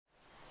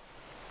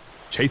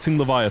Chasing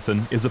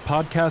Leviathan is a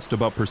podcast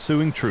about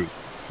pursuing truth,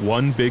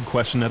 one big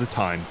question at a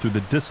time through the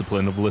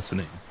discipline of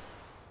listening.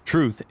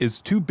 Truth is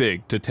too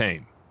big to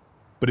tame,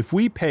 but if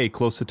we pay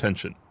close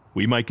attention,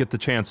 we might get the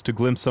chance to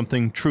glimpse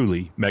something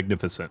truly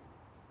magnificent.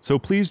 So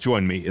please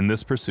join me in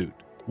this pursuit,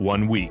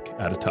 1 week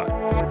at a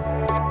time.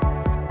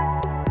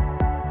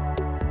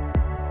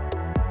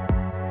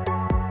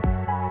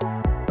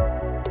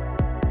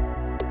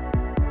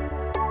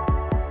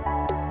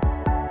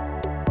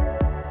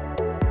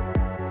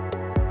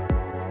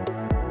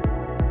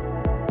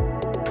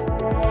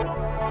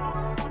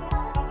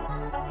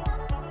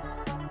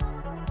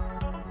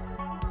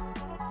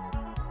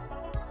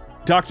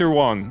 Dr.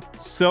 Wang,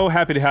 so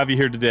happy to have you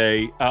here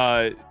today.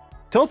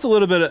 Tell us a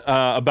little bit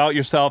about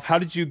yourself. How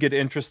did you get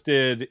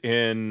interested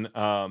in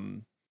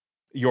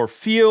your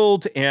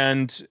field,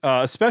 and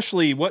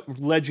especially what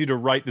led you to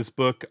write this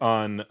book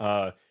on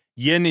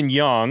yin and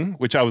yang,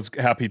 which I was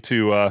happy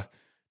to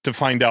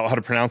find out how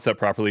to pronounce that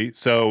properly.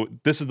 So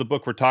this is the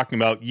book we're talking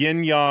about,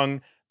 Yin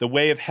Yang, The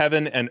Way of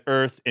Heaven and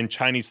Earth in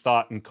Chinese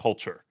Thought and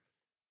Culture.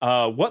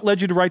 What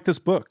led you to write this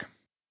book?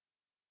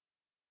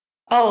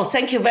 Oh,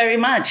 thank you very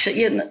much.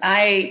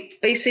 I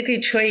basically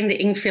trained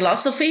in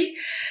philosophy,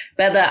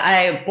 but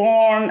I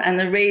born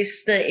and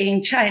raised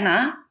in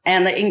China.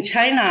 And in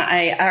China,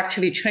 I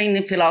actually trained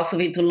in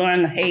philosophy to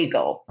learn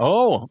Hegel.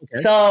 Oh, okay.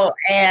 So,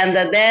 and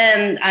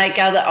then I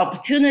got the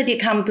opportunity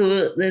to come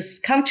to this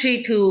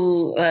country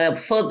to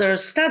further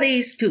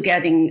studies, to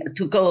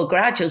go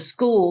graduate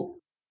school.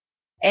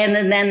 And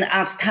then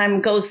as time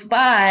goes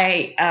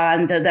by,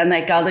 and then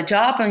I got a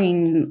job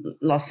in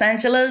Los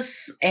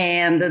Angeles,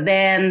 and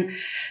then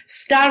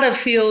start a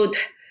field.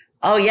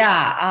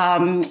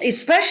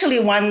 Especially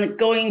when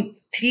going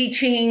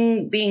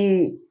teaching,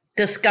 being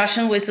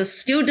discussion with a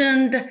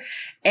student,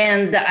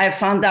 and I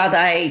found out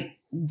I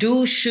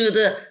should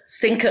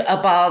think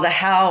about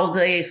how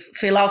the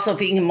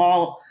philosophy in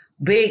more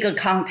bigger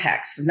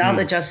context,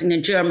 not just in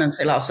a German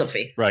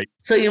philosophy. Right.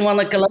 So you want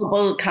a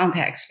global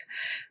context.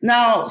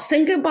 Now,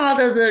 think about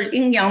the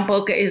Yin Yang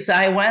book is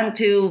I went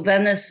to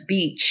Venice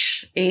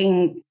Beach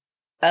in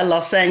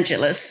Los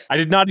Angeles. I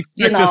did not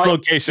expect this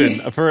location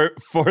for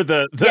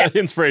the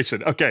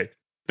inspiration. Okay.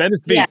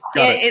 Venice Beach.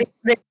 Got it.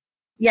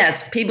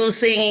 Yes, people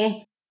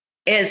saying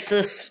it's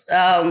a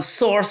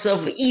source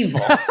of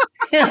evil.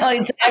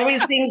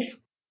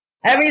 It's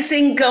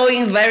everything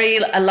going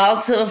a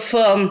lot of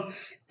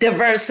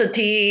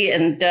diversity.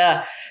 And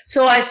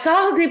so I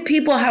saw the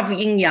people have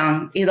yin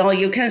yang.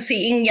 You can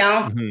see yin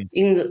yang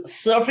in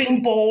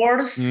surfing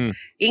boards,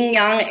 yin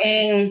yang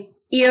in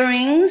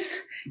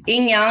earrings,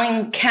 yin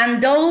yang in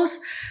candles.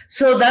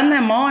 So then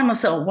I'm all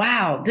said,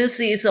 wow, this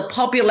is a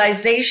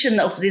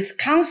popularization of this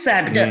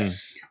concept.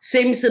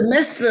 Seems to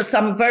miss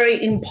some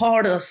very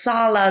important,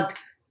 solid,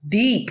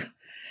 deep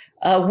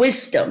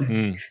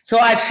wisdom. So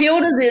I feel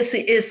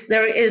that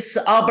there is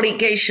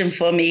obligation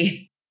for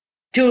me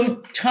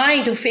to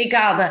trying to figure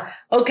out,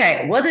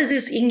 okay, what is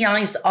this yin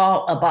yang is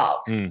all about?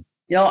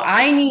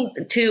 I need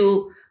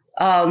to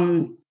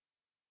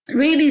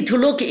really to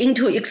look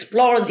into,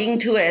 explore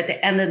into it,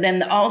 and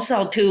then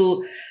also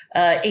to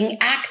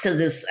enact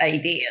these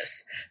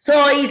ideas. So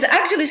it's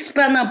actually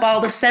spent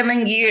about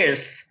 7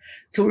 years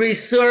to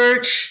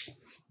research,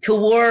 to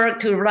work,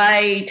 to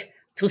write,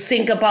 to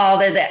think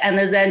about it, and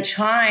then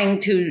trying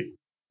to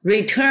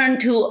return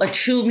to a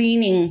true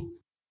meaning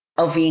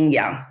of yin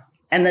yang.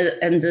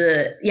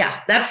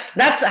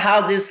 That's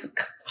how this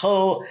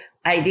whole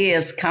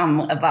ideas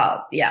come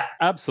about. Yeah,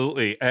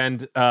 absolutely.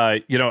 And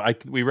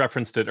we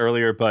referenced it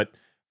earlier, but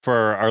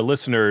for our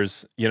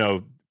listeners,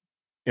 in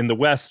the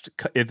West,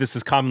 this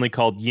is commonly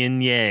called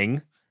yin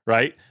yang,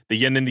 right? The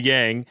yin and the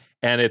yang,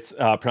 and it's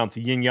pronounced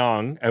yin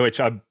yang, which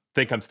I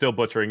think I'm still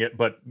butchering it,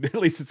 but at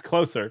least it's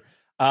closer.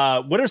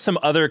 What are some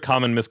other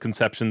common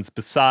misconceptions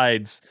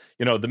besides,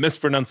 the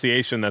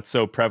mispronunciation that's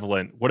so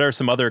prevalent? What are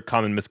some other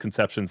common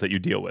misconceptions that you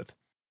deal with?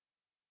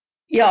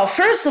 Yeah,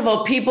 first of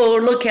all, people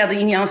look at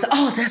yin yang and say,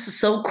 oh, that's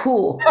so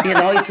cool.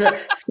 It's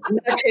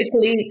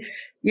symmetrically,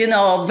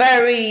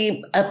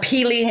 very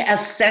appealing,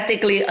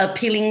 aesthetically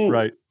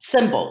appealing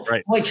symbols,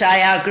 which I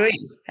agree.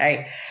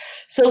 Right.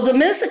 So the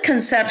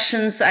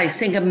misconceptions, I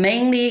think,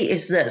 mainly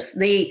is this.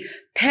 They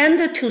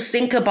tend to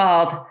think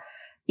about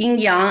yin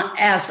yang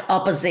as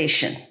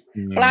opposition,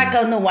 black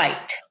and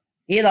white,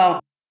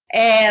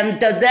 And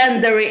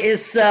then there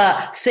is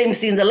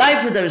things in the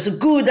life. There's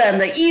good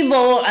and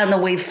evil,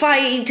 and we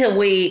fight.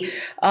 We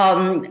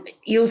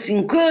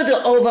using good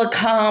to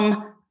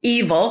overcome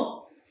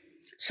evil.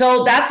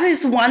 So that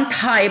is one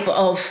type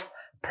of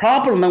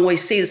problem, and we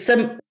see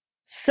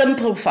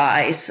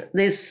simplifies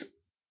this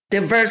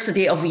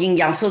diversity of yin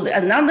yang. So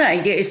another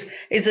idea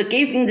is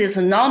giving this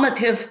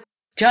normative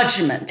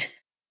judgment.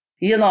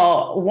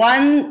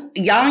 One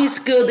yang is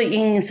good,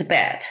 yin is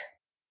bad,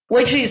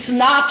 which is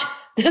not.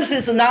 This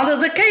is not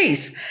the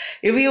case.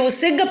 If you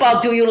think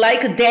about, do you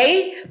like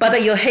day,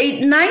 but you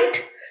hate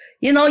night?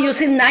 You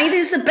say night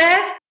is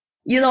bad.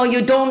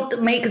 You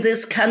don't make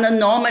this kind of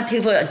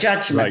normative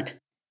judgment.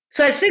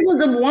 So I think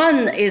the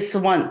one is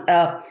one.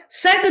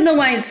 Second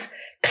one is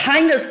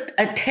kind of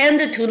I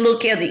tend to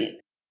look at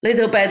it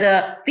little bit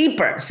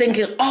deeper,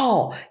 thinking,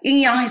 oh,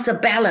 yin yang is a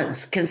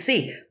balance. Can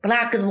see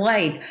black and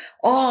white.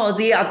 Oh,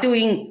 they are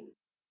doing,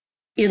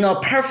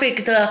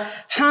 perfect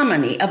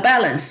harmony, a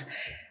balance.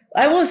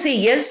 I will say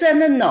yes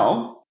and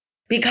no,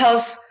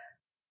 because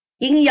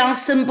yin yang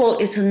symbol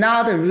is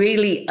not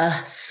really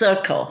a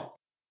circle.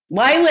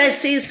 Why would I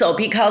say so?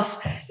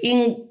 Because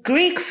in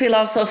Greek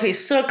philosophy,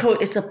 circle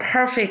is a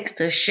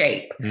perfect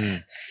shape.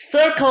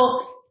 Circle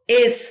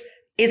it's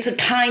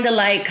kind of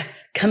like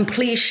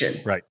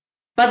completion. Right.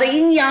 But the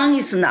yin yang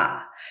is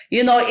not.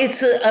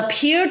 It's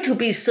appear to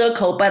be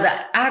circle, but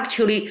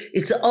actually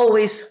it's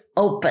always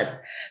open.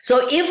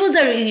 So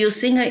if you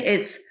think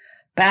it's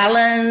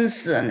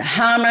balance and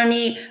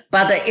harmony,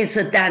 but it's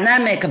a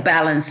dynamic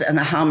balance and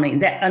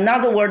harmony. In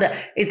other words,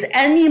 it's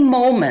any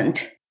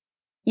moment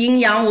yin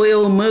yang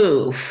will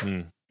move.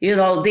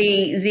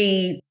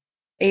 The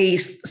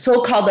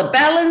so-called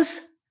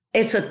balance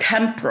is a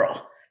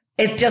temporal.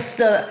 It's just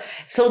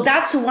so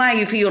that's why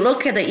if you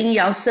look at the yin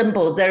yang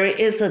symbol, there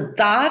is a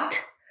dot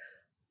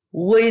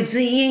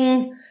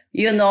within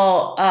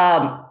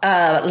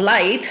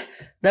light.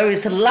 There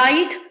is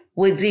light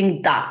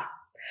within dot.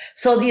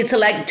 So it's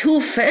like two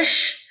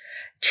fish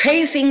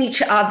chasing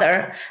each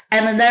other,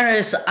 and there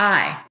is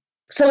I.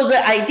 So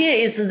the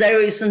idea is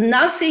there is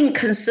nothing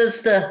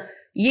consists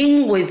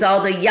yin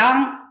without the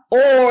yang,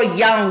 or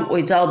yang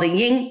without the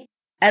yin.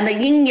 And the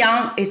yin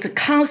yang is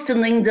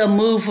constantly in the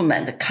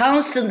movement,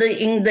 constantly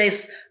in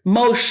this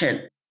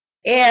motion.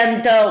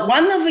 And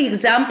one of the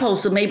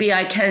examples, maybe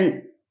I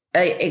can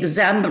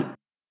examine,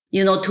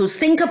 to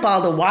think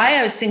about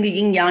why I think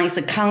yin yang is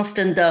a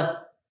constant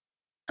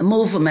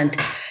movement.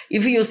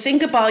 If you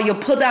think about, you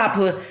put up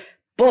a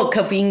book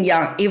of yin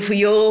yang, if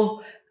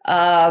you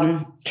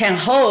can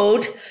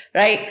hold,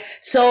 right?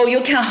 So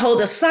you can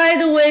hold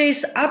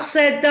sideways,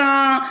 upside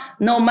down,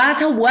 no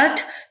matter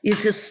what,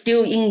 it's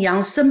still yin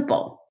yang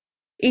symbol.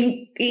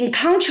 In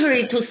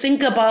contrary to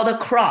think about the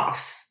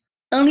cross,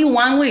 only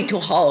one way to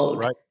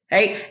hold,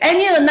 right?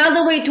 Any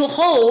another way to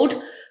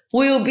hold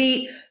will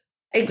be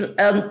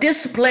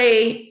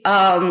display,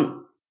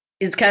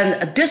 it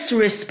can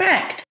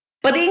disrespect.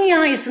 But yin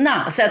yang is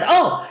not. Said,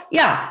 oh,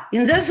 yeah,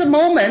 in this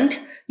moment,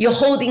 you're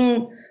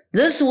holding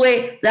this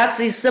way. That's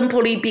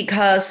simply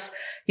because,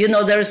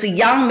 there's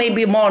yang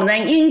maybe more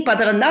than yin, but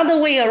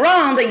another way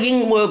around, the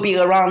yin will be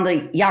around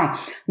the yang.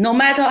 No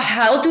matter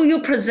how do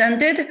you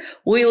present it,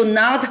 will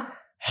not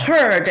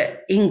hurt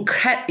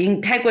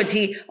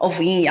integrity of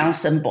yin yang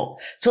symbol.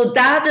 So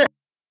that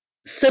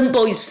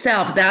symbol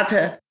itself,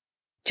 that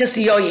just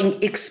your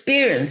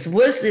experience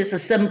with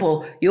this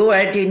symbol, you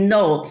already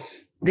know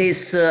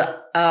this a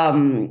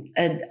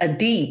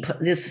deep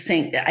this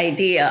thing, the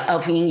idea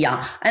of yin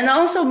yang. And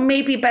also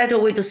maybe better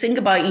way to think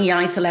about yin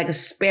yang is like a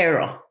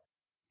sparrow.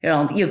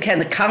 You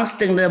can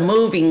constantly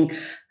moving,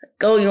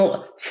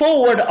 going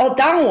forward or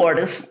downward.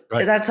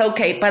 Right. That's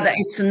okay, but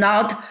it's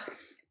not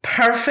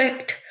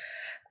perfect,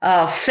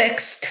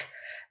 fixed,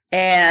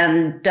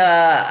 and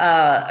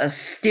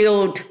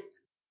stilled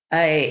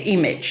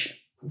image.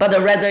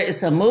 But rather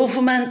it's a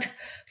movement,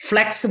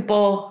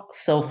 flexible,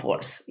 so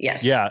forth.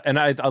 Yes. Yeah, and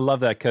I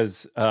love that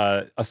because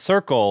a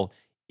circle,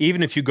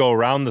 even if you go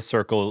around the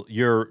circle,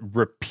 you're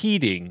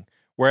repeating.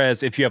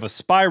 Whereas if you have a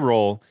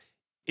spiral,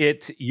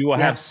 you will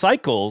have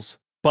cycles,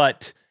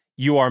 but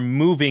you are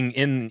moving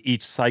in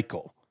each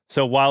cycle.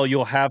 So while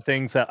you'll have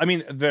things that,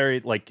 very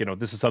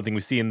this is something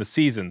we see in the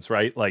seasons,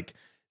 right? Like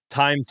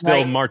time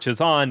still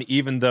marches on,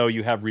 even though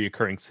you have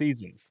reoccurring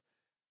seasons.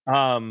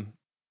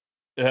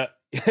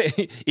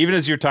 Even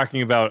as you're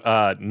talking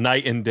about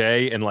night and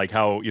day and like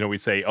how, we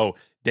say, oh,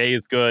 day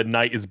is good,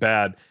 night is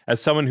bad. As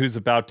someone who's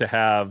about to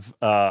have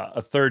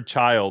a third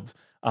child,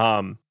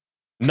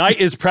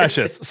 night is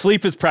precious,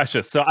 sleep is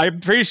precious. So I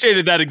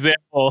appreciated that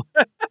example.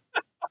 I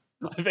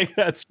think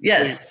that's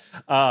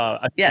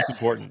I think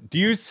it's important. Do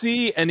you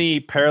see any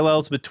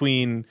parallels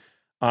between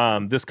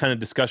this kind of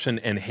discussion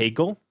and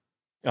Hegel,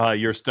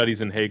 your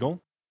studies in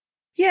Hegel?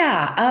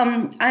 Yeah,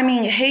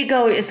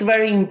 Hegel is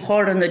very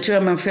important, the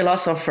German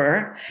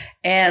philosopher,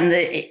 and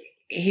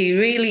he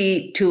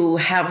really to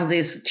have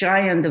this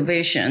giant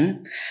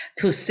vision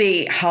to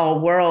see how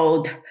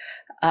world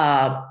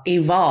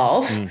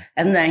evolve,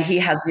 and then he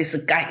has this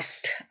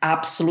Geist,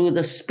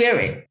 absolute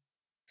spirit.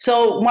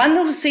 So one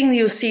of the things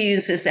you see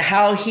is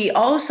how he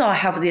also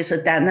have this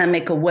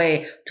dynamic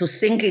way to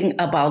thinking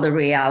about the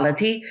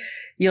reality,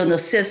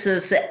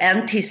 synthesis,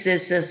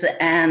 antithesis,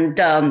 and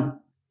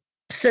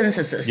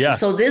synthesis. Yeah,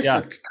 so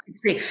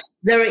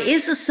there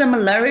is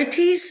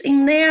similarities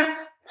in there.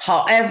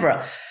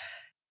 However,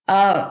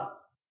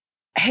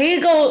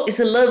 Hegel is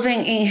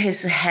living in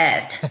his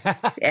head.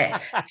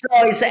 So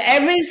it's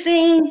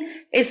everything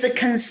is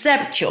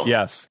conceptual.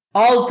 Yes.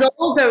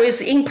 Although there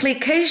is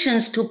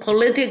implications to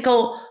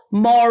political,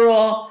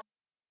 moral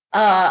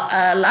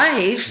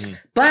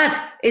lives, but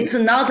it's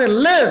not a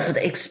lived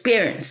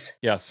experience.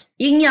 Yes.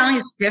 Yin Yang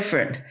is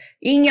different.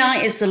 Yin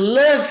Yang is a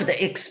lived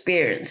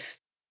experience.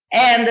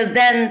 And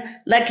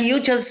then, like you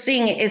just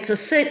saying, it's a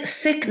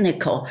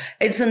cyclical.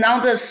 It's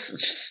not a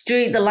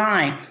straight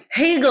line.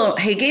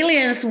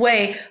 Hegelian's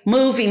way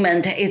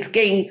movement is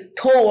going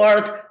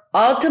toward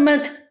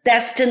ultimate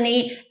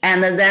destiny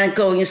and then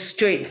going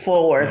straight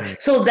forward.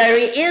 So there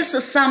is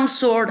some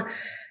sort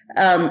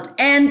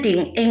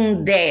ending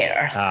in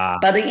there.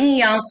 But Yin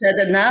Yang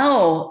said,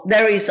 no,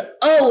 there is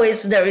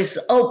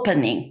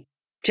opening.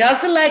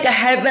 Just like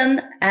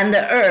heaven and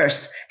the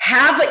earth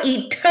have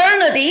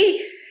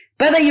eternity,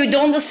 but you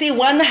don't see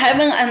when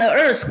heaven and the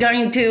earth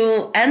going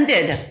to end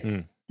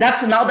it.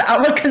 That's not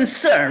our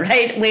concern,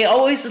 right? We're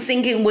always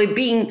thinking we're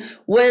being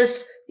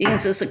with in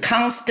this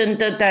constant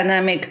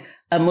dynamic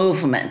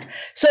movement.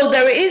 So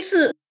there is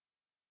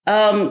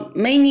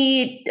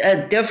many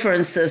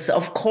differences.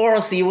 Of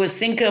course, you will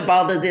think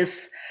about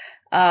this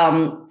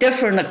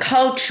different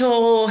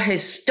cultural,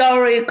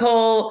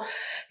 historical,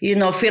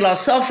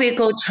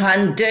 philosophical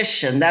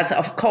tradition. That's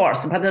of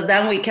course, but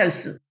then we can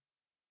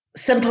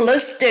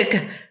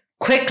simplistic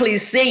quickly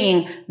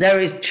saying there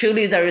is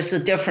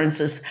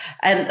differences.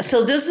 And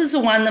so this is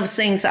one of the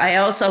things I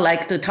also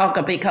like to talk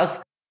about,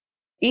 because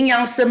Yin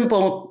Yang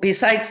symbol,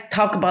 besides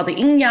talk about the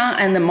Yin Yang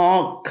and the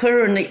more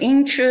current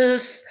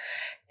interests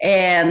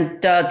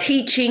and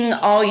teaching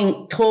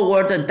all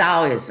toward the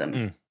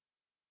Taoism.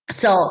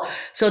 So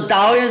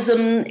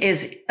Taoism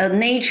is a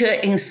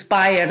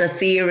nature-inspired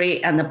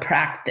theory and a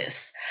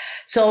practice.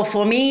 So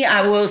for me,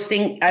 I will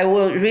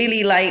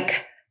really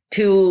like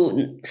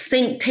to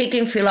think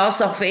taking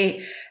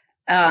philosophy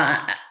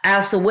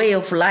as a way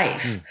of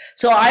life.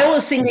 So I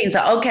was thinking,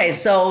 okay,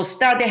 so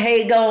study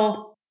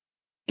Hegel,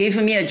 give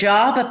me a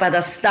job, but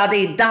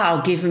study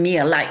Tao, give me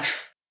a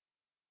life.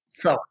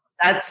 So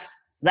that's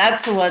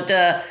what,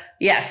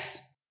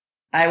 yes,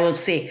 I will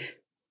say.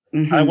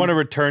 I want to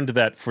return to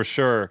that for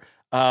sure.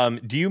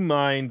 Do you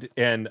mind,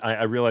 and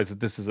I realize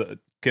that this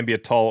can be a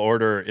tall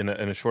order in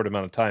a short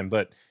amount of time,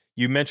 but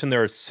you mentioned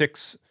there are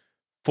 6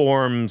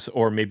 forms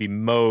or maybe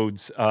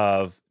modes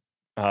of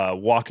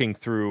walking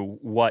through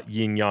what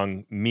yin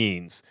yang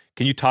means.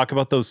 Can you talk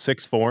about those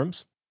 6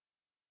 forms?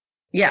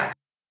 Yeah.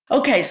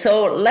 Okay,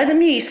 so let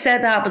me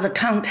set up the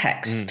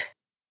context.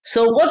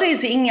 So what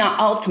is yin yang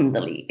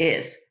ultimately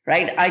is,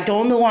 right? I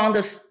don't want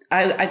to,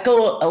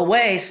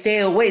 I stay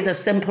away the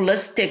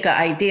simplistic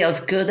ideas,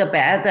 good or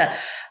bad,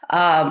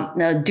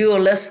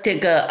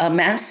 dualistic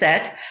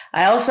mindset.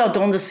 I also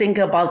don't think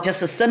about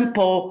just a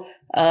simple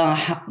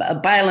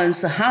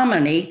balance,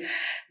 harmony.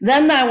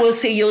 Then I will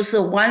say use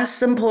one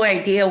simple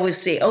idea. We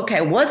say,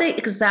 okay, what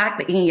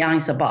exactly yin yang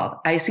is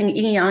about? I think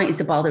yin yang is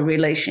about the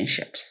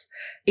relationships.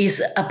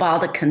 It's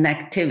about the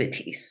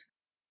connectivities.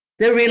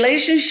 The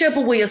relationship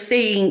we are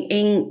seeing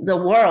in the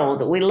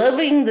world, we live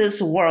in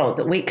this world,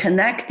 we're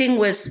connecting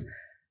with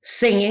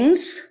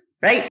things,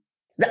 right?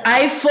 The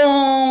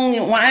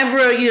iPhone,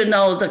 whatever,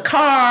 the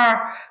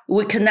car,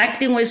 we're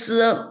connecting with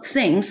the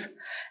things.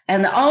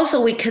 And also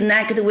we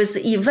connect with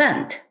the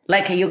event,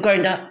 like you're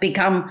going to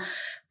become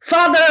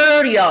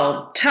father,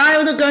 your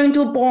child is going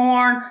to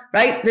born,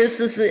 right? This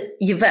is the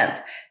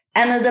event.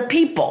 And the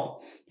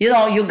people,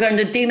 you're going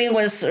to dealing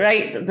with,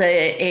 right?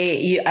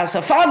 As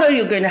a father,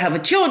 you're going to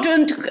have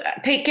children to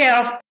take care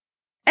of.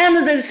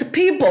 And these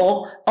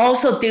people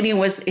also dealing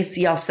with is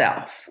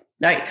yourself,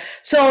 right?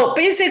 So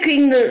basically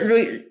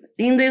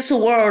in this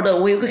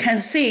world, we can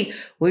see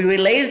we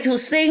relate to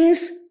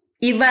things,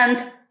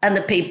 event, and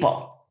the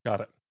people.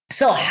 Got it.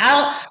 So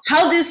how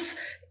this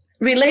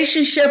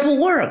relationship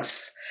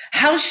works?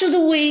 How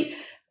should we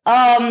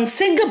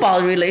think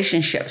about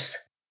relationships?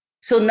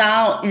 So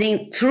now,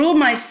 through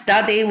my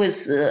study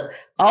with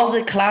all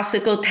the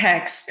classical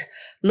text,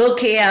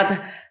 looking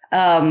at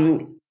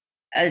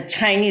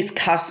Chinese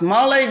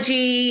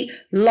cosmology,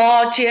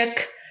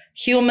 logic,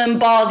 human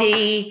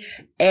body,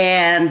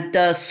 and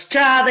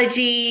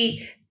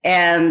strategy,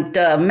 and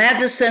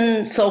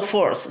medicine, so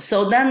forth.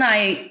 So then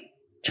I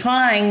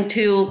trying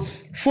to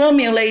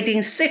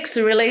formulating 6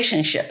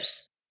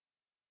 relationships.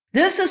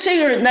 This is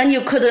then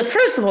you could,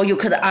 first of all, you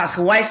could ask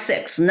why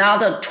 6,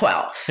 not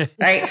 12,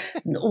 right?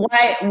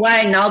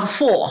 why not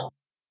 4?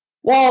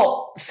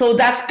 Well, so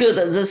that's good.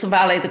 This is a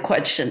valid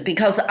question,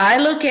 because I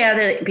look at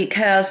it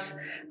because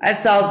I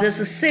thought this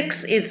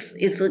 6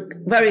 is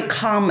very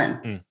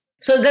common.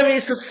 So there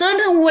is a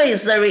certain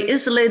ways there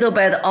is a little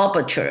bit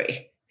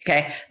arbitrary.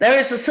 Okay, there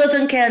is a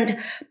certain kind,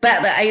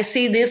 but I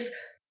see this.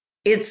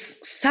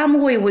 It's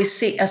some way we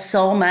see a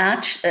soul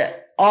match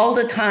all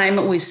the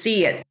time. We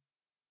see it.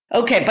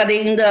 Okay, but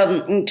in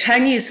the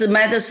Chinese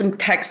medicine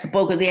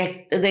textbook,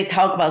 they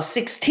talk about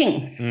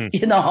 16,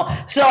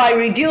 so I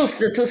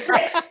reduced it to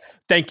 6.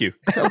 Thank you.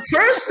 So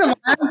first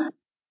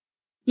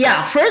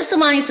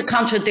one is a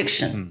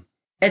contradiction.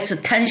 It's a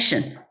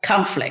tension,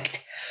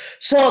 conflict.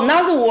 So in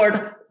other words,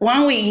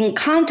 when we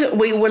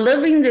were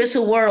living in this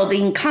world,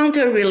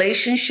 encounter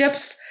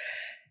relationships.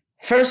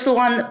 First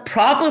one,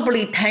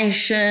 probably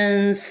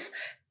tensions,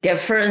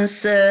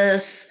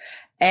 differences,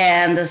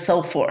 and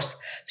so forth.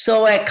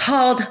 So I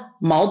called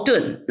矛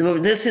盾.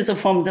 This is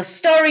from the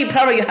story.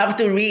 Probably you have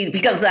to read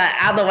because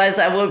otherwise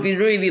I will be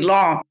really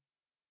long.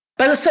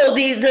 But so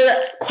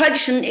the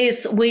question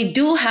is, we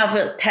do have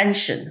a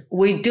tension.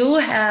 We do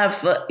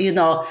have,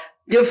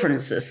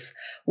 differences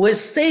with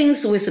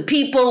things, with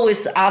people,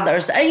 with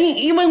others, and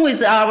even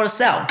with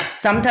ourselves.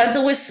 Sometimes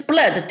we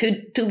split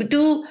to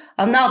do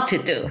or not to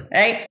do,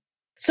 right?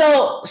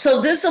 So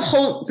that's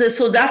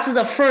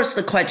the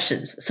first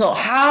question. So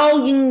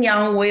how yin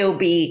yang will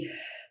be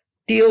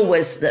deal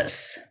with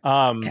this?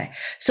 Okay.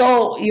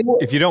 So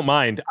if you don't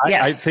mind,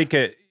 yes. I think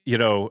it.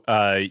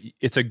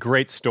 It's a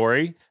great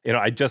story.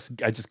 I just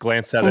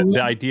glanced at it.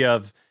 The idea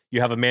of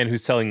you have a man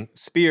who's selling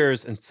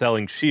spears and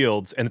selling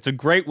shields, and it's a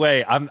great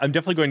way. I'm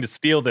definitely going to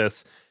steal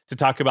this to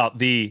talk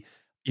about you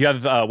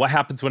have what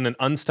happens when an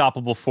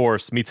unstoppable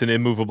force meets an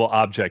immovable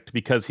object,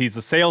 because he's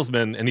a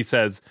salesman and he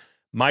says,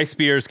 my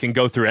spears can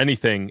go through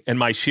anything and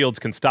my shields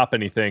can stop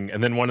anything.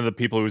 And then one of the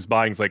people who's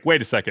buying is like,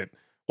 wait a second,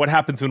 what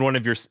happens when one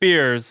of your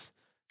spears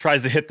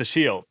tries to hit the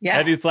shield? Yeah.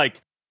 And it's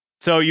like,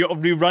 so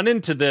you run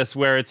into this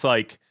where it's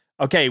like,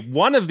 okay,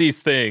 one of these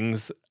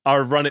things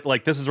are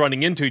this is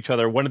running into each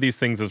other. One of these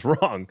things is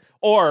wrong.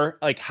 Or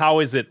like, how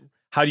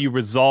do you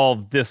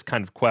resolve this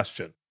kind of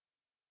question?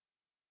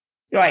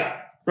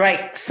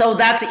 Right. So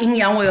that's yin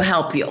yang will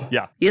help you.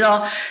 Yeah.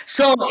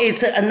 So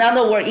it's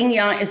another word. Yin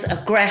yang is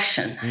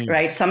aggression,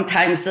 right?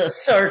 Sometimes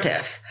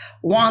assertive,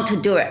 want to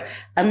do it.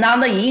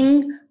 Another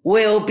yin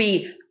will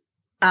be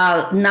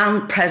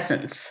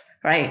non-presence,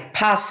 right?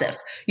 Passive.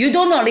 You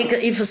don't know, like,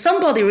 if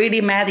somebody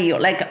really mad at you,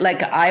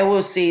 like I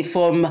will see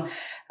from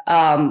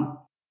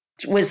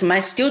with my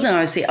student,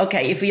 I say,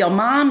 okay, if your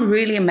mom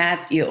really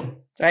mad at you,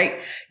 right?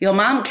 Your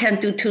mom can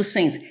do two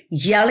things: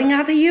 yelling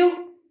at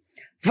you,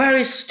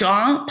 very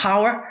strong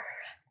power,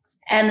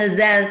 and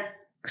then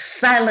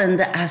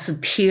silent as a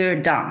tear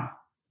down,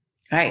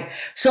 right?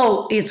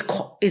 So it's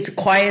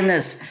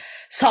quietness,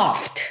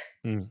 soft.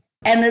 And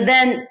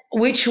then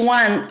which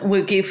one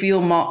will give you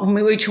more,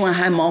 which one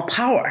has more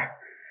power?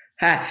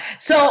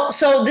 So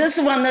this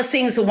one of the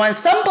things, when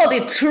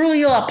somebody threw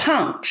you a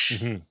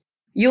punch,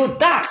 you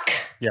duck,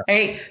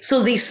 right?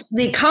 So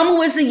they come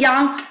with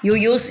yang, you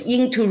use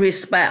yin to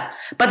respect.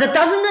 But it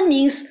doesn't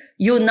mean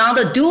you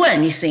not do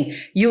anything.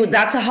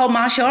 That's how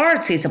martial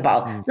arts is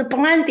about. The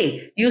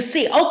blending. You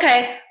see,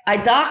 okay, I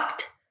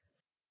ducked,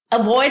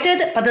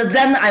 avoided, but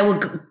then I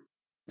will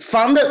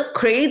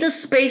create a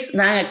space,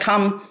 then I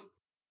come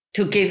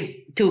to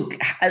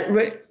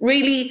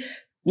really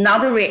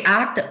not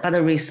react, but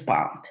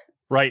respond.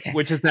 Right, okay.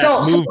 Which is that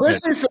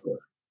movement.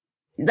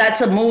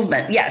 That's a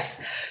movement,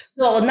 yes.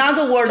 So in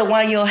other words,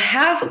 when you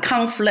have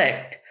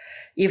conflict,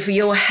 if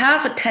you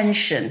have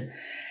tension,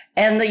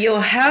 and you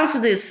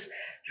have this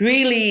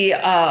really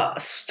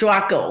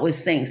struggle with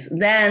things,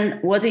 then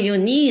what you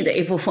need,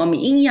 if from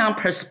yin-yang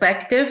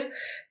perspective,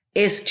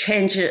 is a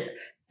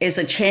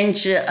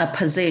change a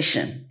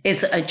position,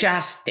 is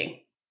adjusting.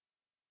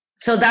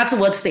 So that's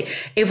what's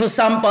if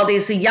somebody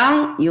is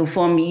yang, you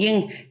form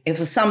yin.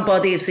 If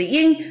somebody is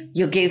yin,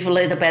 you give a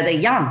little bit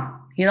of yang,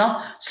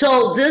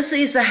 So this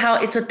is how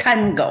it's a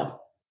tango.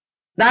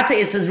 That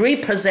is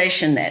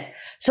reposition it.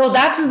 So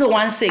that's the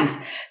one thing.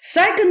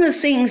 Second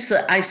thing,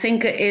 I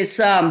think, is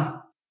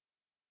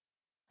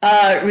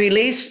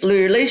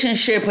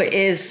relationship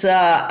is,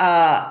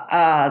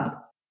 I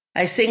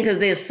think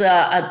this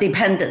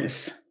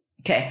dependence.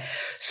 Okay,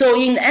 so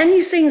in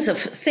anything,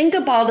 think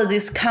about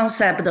this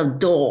concept of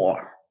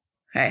door,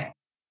 okay?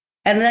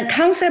 And the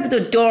concept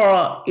of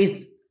door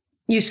is,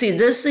 you see,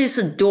 this is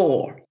a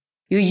door.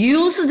 You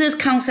use this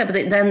concept,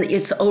 then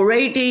it's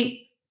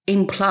already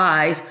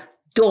implies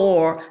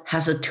door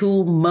has a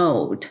two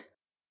mode,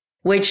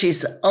 which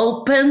is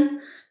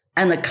open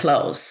and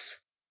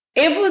close.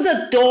 If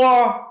the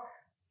door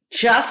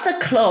just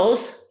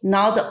close,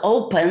 not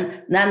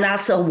open, then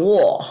that's a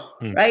wall,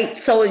 right?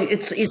 So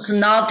it's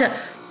not.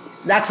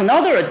 That's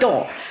another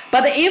door.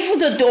 But if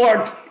the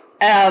door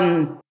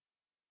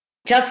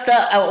just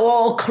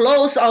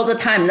close all the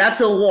time, that's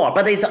a wall.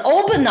 But it's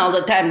open all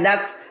the time,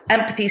 that's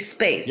empty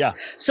space. Yeah.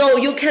 So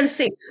you can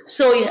see.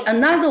 So in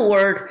another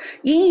word,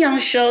 yin yang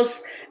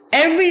shows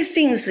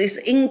everything is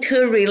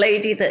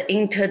interrelated,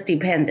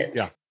 interdependent.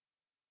 Yeah.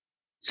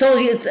 So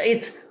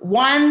it's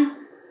one.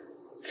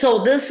 So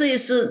this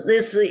is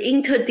this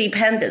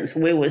interdependence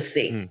we will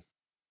see.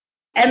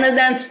 And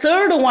then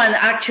third one,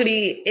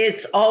 actually,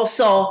 it's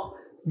also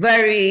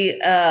very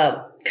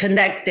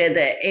connected.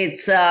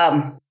 It's,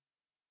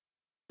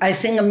 I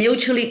think,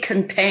 mutually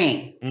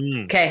contained.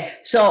 Okay,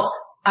 so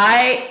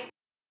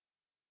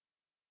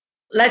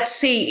let's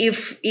see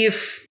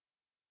if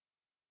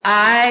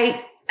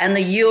I and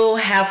you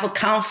have a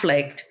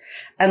conflict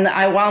and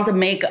I want to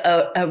make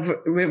a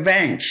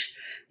revenge.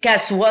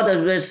 Guess what?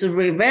 There's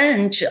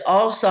revenge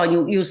also.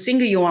 You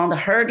think you want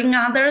hurting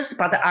others,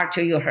 but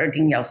actually you're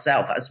hurting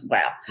yourself as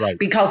well. Right.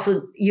 Because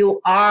you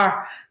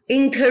are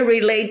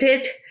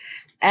interrelated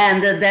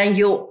and then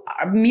you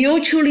are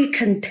mutually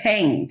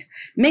contained.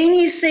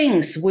 Many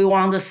things we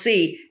want to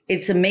see,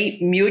 it's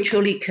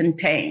mutually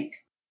contained.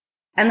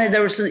 And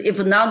there's,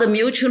 if not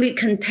mutually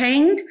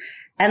contained,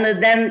 and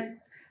then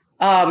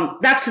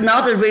that's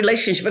another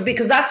relationship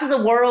because that's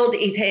the world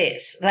it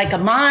is. Like a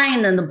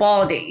mind and the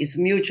body is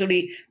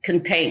mutually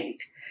contained.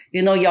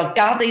 You know, your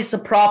gut is a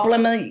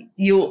problem.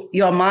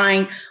 Your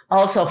mind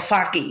also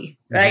foggy,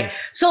 right?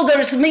 Mm-hmm. So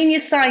there's many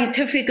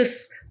scientific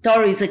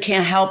stories that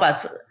can help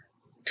us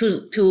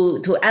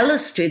to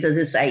illustrate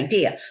this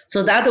idea.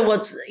 So that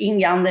was yin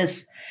yang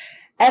this.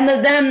 And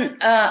then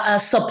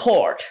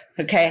support,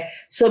 okay?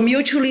 So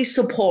mutually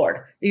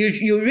support.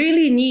 You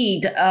really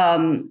need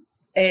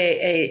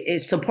a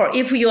support.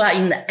 If you are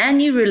in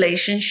any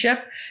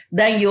relationship,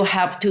 then you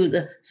have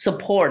to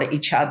support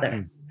each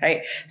other,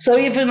 right? So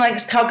even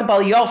like talk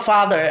about your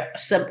father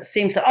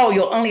seems,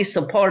 you only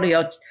support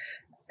your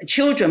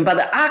children, but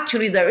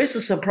actually there is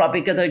a support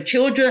because the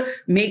children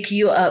make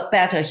you a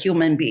better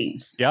human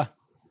beings. Yeah.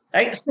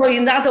 Right. So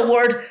in other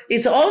words,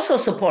 it's also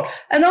support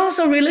and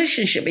also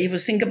relationship. If you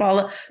think about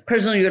a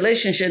personal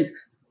relationship,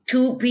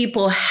 two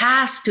people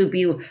has to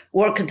be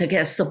working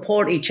together,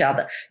 support each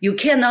other. You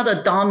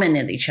cannot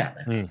dominate each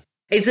other.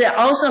 It's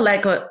also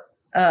like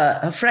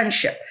a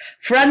friendship.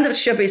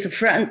 Friendship is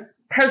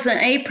person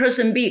A,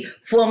 person B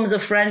forms a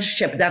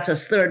friendship. That's a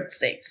third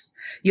thing.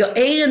 Your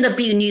A and the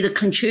B need to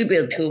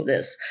contribute to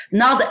this.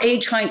 Not A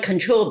trying to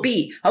control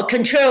B or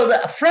control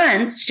the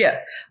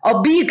friendship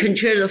or B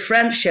control the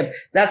friendship.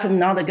 That's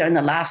not going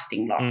to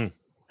lasting long.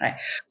 Right.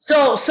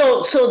 So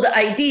the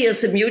idea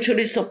is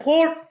mutually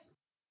support.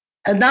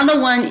 Another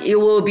one, it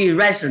will be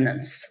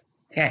resonance.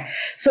 Okay.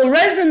 So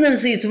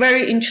resonance is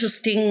very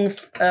interesting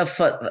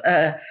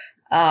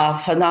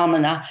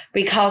phenomena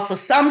because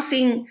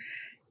something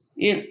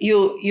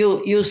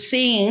you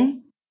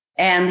seeing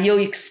and you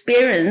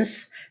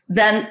experience,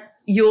 then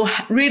you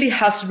really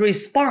has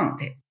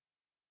responded.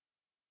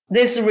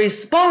 This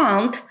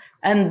respond,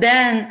 and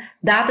then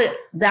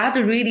that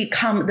really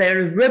come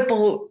the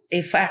ripple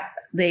effect,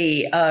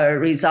 the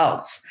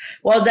results.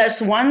 Well,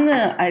 there's one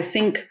I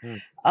think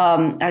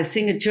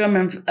a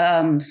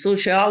German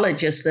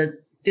sociologist that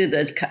did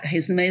it.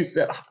 His name is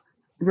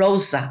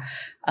Rosa.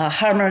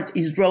 Hermann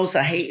is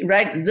Rosa. He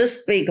wrote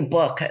this big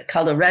book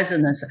called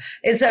Resonance.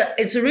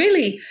 It's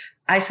really,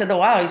 I said,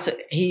 wow,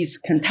 he's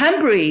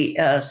contemporary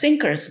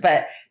thinkers,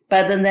 but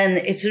then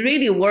it's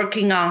really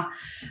working on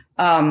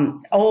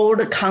all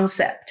the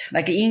concept,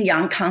 like yin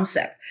yang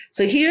concept.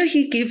 So here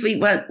he gives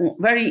one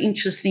very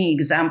interesting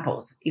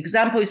examples.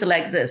 Example is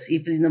like this: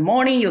 if in the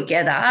morning you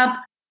get up,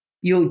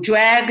 you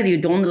drag, you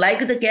don't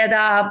like to get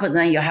up, and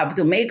then you have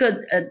to make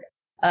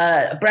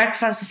a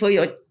breakfast for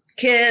your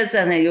kids,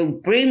 and then you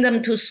bring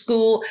them to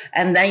school,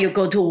 and then you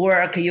go to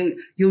work. You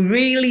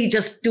really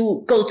just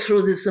go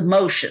through this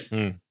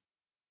emotion.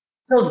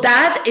 So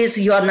that is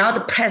you're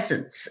not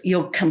present.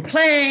 You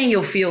complain,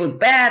 you feel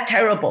bad,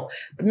 terrible.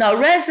 Now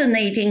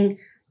resonating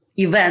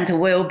event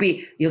will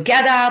be you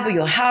get up,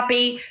 you're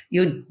happy,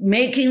 you're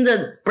making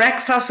the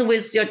breakfast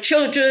with your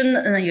children,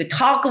 and then you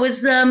talk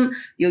with them,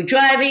 you're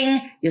driving,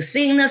 you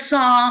sing the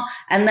song,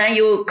 and then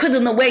you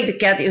couldn't wait to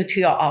get you to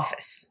your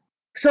office.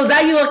 So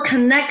that you are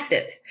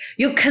connected.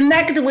 You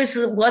connect with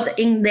what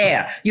in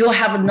there. You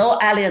have no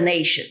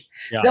alienation.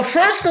 Yeah. The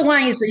first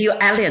one is you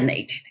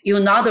alienated. You're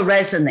not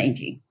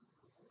resonating.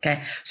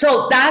 Okay.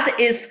 So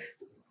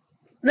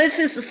this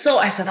is so,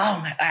 I said,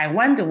 I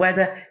wonder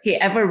whether he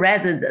ever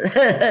read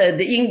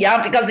the yin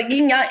yang, because the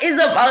yin yang is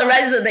about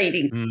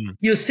resonating.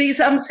 You see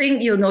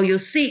something, you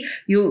see,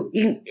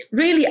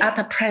 really at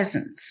the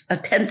presence,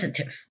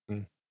 attentive.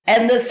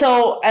 And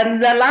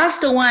the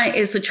last one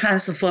is a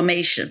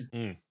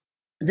transformation.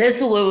 This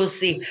we will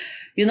see.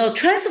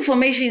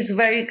 Transformation is a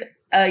very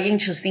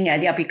interesting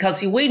idea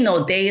because we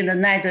know day and the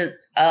night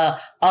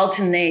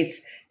alternates,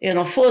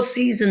 4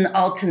 seasons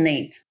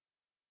alternates.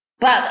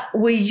 But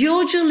we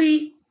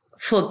usually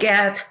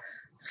forget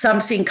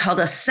something called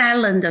a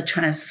silent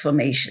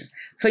transformation.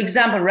 For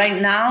example, right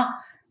now,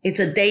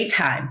 it's a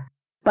daytime.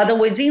 But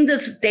within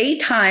this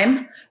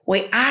daytime,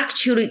 we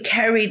actually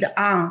carried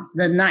on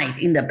the night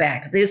in the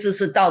back. This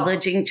is Dao De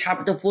Jing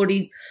chapter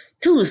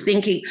 42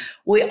 thinking.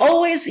 We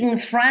always in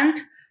front,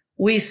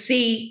 we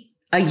see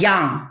a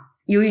yang.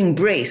 You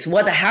embrace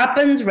what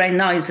happened right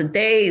now. It's a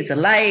day, it's a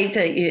light,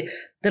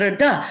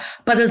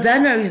 But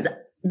then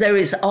there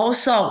is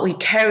also, we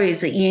carry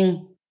the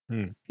yin.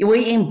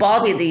 We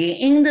embody the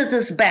yin into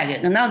this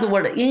bag. In other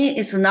words, yin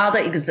is not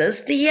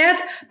exist yet,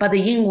 but the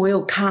yin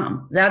will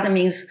come. That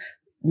means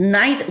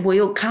night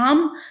will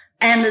come,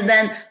 and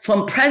then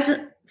from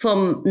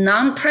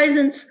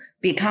non-presence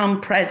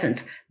become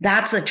presence.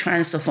 That's a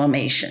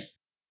transformation.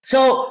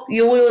 So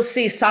you will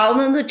see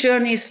silent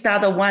journey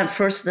start one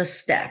first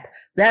step.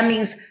 That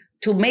means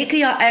to make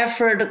your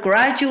effort,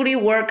 gradually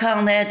work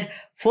on it,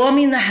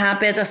 forming the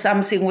habit,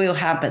 something will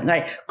happen,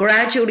 right?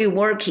 Gradually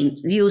working.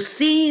 You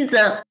see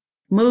the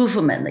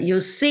movement, you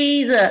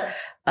see the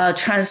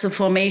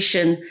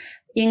transformation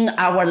in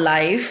our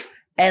life.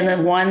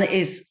 And one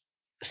is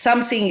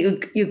something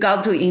you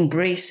got to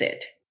embrace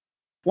it.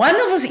 One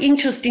of those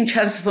interesting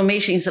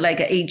transformations is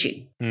like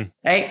aging,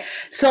 right?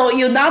 So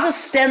you're not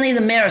standing in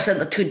the mirror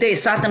and today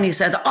suddenly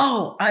said,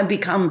 I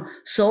become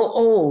so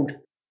old.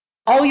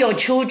 all your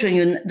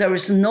children, there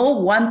is no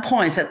one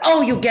point that,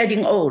 oh, you're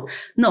getting old.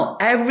 No,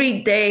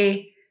 every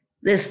day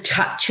this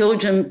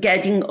children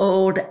getting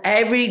old,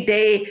 every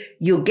day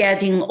you're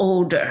getting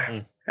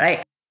older,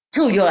 right?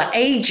 So you're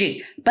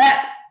aging. But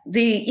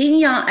the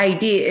yin-yang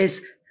idea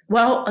is,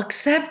 well,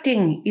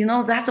 accepting,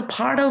 that's a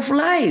part of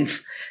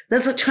life.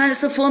 There's a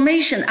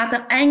transformation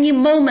at any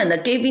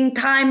moment, giving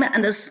time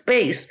and the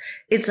space.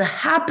 It's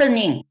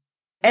happening.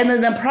 And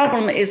then the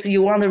problem is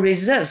you want to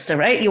resist,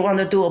 right? You want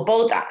to do a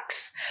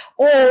Botox,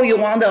 or you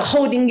want to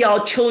holding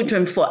your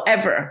children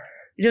forever.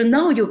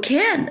 No, you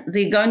can't.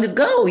 They're going to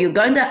go. You're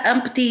going to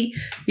empty,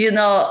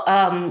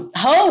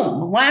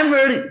 home,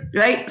 whatever,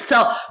 right?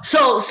 So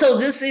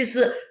this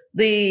is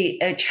the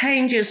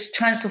changes,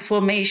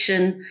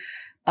 transformation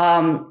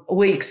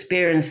we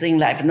experience in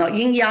life. Now,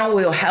 yin yang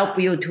will help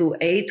you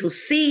to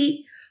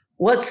see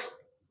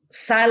what's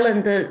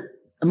silent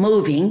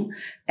moving,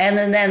 and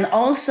then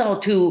also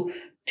to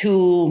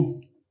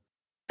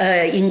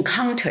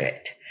encounter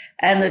it,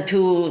 and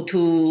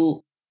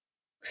to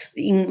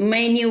in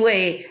many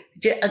way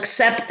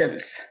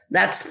acceptance.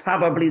 That's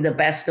probably the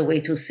best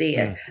way to see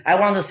it. I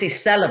want to say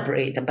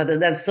celebrate, but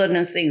there's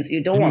certain things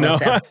you don't want to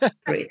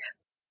celebrate.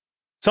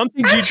 Some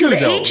things you do,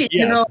 though. Aging,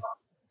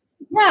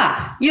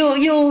 yeah,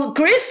 you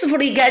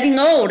gracefully getting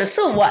old.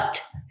 So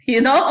what?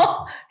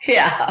 Yeah.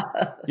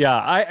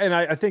 Yeah,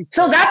 I think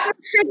so. That's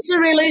 6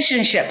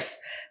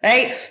 relationships,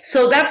 right?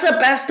 So that's the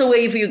best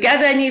way. If you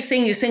get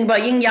anything, you think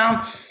about yin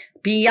yang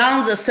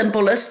beyond the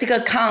symbolistic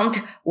account.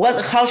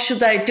 How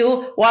should I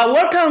do? Well,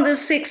 work on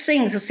these 6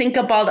 things. Think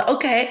about,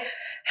 okay,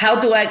 how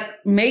do I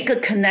make a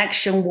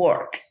connection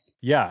work?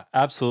 Yeah,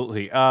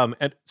 absolutely.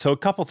 And so a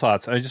couple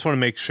thoughts. I just want to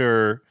make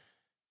sure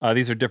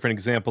these are different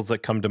examples that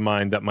come to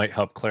mind that might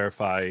help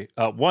clarify.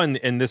 One,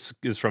 and this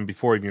is from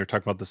before even you were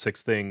talking about the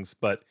 6 things,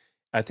 but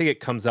I think it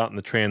comes out in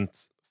the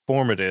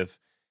transformative,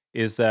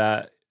 is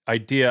that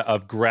idea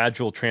of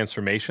gradual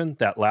transformation,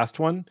 that last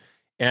one.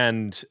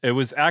 And it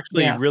was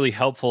actually really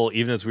helpful,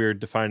 even as we were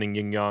defining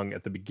yin yang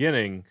at the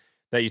beginning,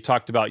 that you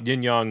talked about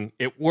yin yang.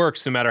 It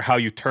works no matter how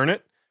you turn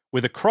it.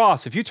 With a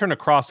cross, if you turn a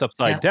cross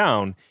upside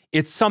down,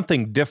 it's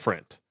something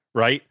different,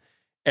 right?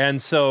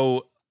 And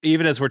so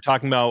even as we're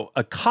talking about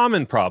a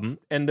common problem,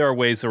 and there are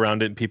ways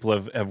around it, and people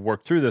have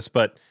worked through this,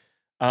 but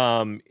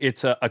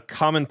it's a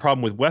common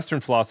problem with Western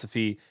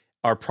philosophy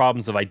are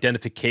problems of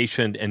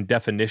identification and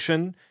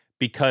definition,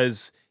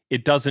 because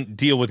it doesn't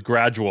deal with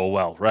gradual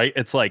well, right?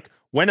 It's like,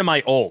 when am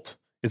I old?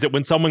 Is it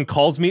when someone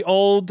calls me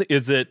old?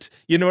 Is it,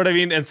 you know what I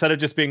mean? Instead of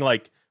just being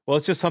like, well,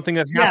 it's just something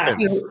that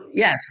happens.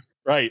 Yes.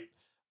 Right.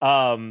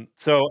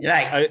 So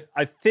right.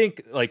 I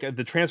think like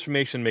the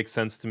transformation makes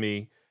sense to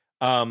me.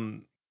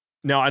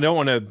 Now, I don't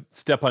want to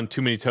step on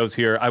too many toes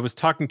here. I was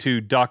talking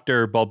to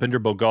Dr. Balbinder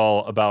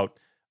Bhogal about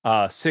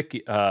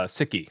Sikhi,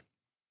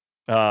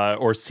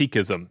 or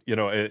Sikhism,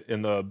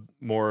 in the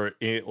more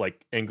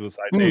like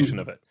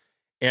Anglicization of it.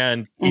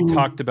 And he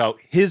talked about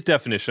his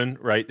definition,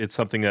 right? It's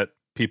something that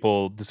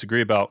people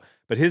disagree about,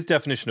 but his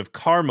definition of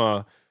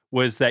karma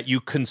was that you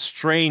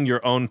constrain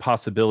your own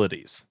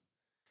possibilities.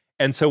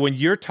 And so when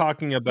you're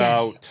talking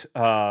about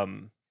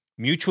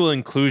mutual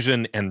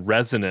inclusion and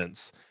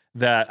resonance,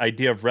 that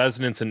idea of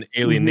resonance and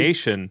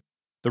alienation,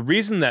 the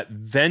reason that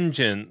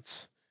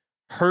vengeance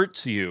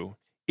hurts you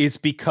is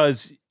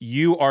because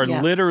you are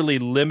literally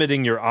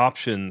limiting your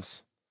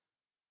options.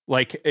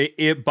 Like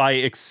by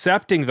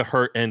accepting the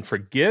hurt and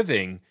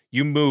forgiving,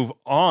 you move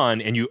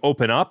on and you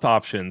open up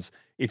options.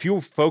 If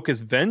you focus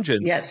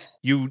vengeance,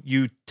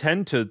 you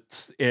tend to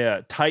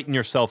tighten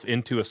yourself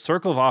into a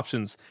circle of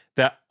options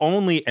that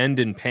only end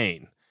in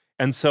pain.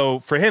 And so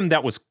for him,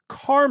 that was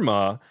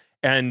karma.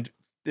 And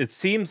it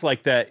seems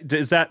like that,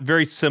 is that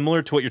very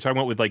similar to what you're talking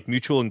about with like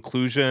mutual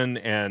inclusion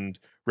and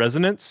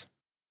resonance?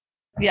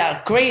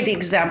 Yeah, great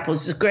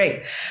examples.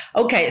 Great.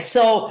 Okay,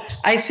 so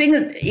I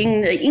think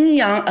in the yin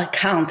yang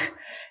account,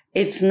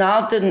 it's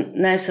not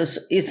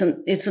necessary.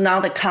 It's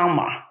not a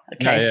karma.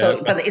 Okay,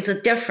 but it's a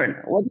different.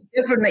 What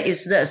different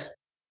is this?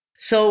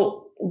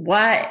 So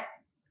why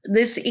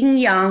this yin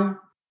yang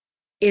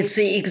is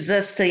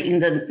existing in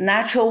the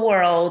natural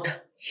world,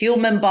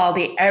 human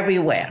body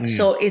everywhere.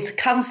 So it's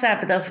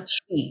concept of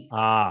qi.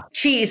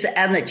 Qi is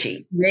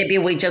energy. Maybe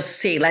we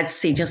just let's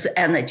see, just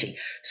energy.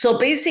 So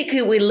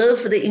basically we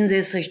live in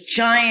this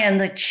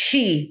giant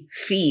qi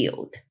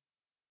field.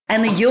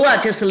 And you are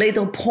just a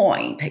little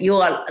point. You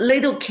are a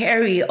little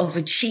carrier of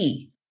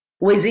qi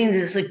within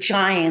this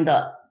giant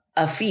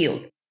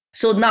field.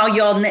 So now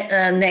your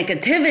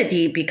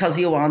negativity, because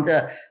you want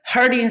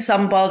hurting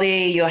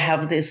somebody, you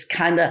have this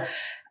kind of,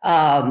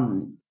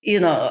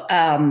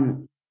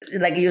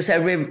 like you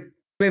said,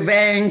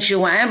 revenge,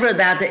 whatever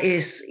that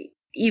is,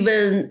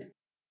 even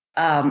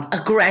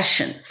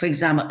aggression, for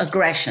example,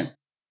 aggression.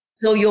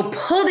 So you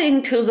put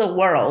into the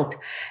world,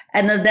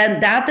 and then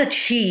that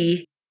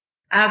qi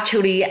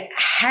actually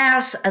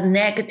has a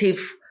negative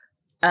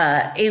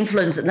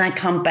influence that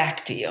come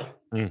back to you.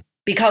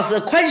 Because the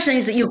question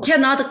is, you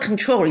cannot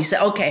control. You say,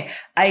 okay,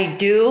 I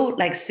do,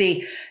 like,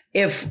 see,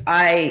 if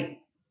I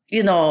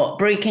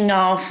breaking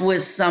off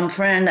with some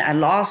friend, I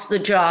lost the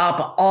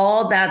job,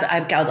 all that,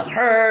 I've got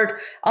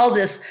hurt, all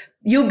this,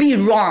 you'll be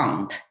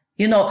wronged.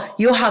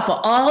 You have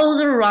all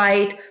the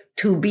right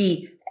to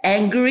be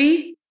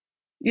angry,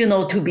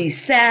 to be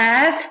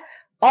sad.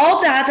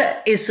 All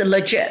that is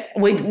legit.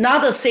 We're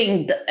not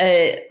saying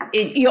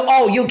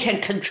you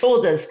can control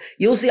this.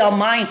 Use your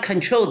mind,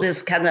 control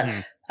this kind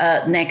of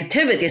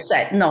negativity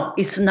side. No,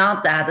 it's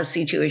not that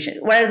situation.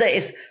 Whether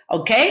it's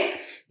okay,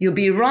 you'll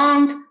be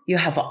wronged. You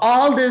have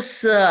all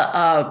this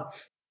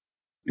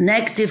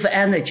negative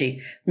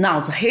energy.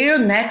 Now, here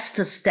next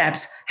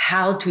steps.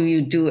 How do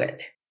you do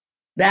it?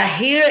 That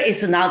here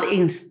is not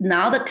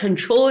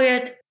control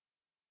it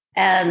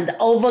and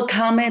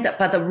overcome it,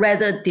 but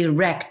rather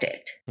direct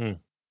it.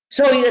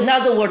 So in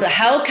other words,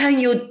 how can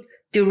you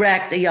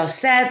direct your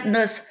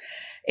sadness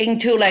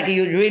into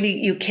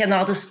you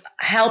cannot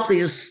help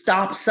you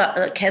stop,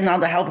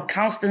 cannot help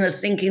constantly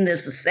thinking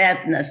this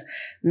sadness.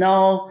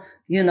 No,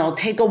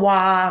 take a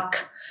walk,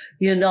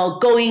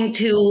 going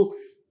to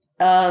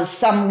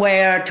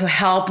somewhere to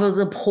help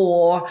the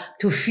poor,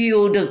 to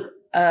feel to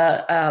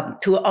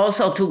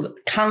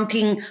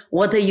counting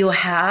what you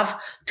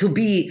have, to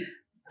be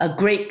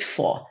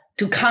grateful,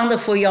 to count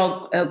for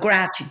your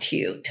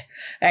gratitude,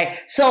 right?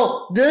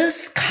 So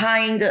this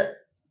kind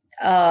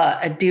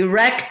of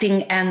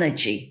directing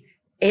energy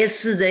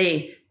is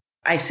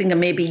I think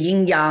maybe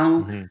yin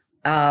yang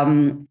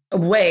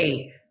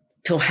way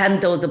to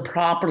handle the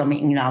problem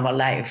in our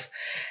life.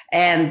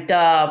 And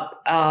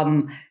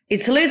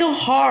it's a little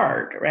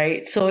hard,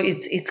 right? So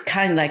it's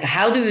kind of like,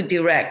 how do you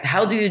direct?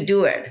 How do you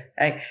do it?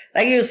 Right?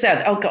 Like you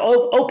said, okay,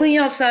 open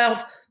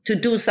yourself to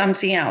do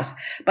something else.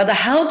 But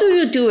how do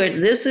you do it?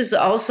 This is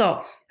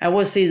also, I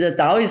would say the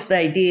Taoist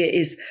idea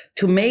is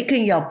to make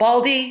your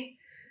body,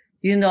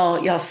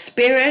 your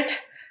spirit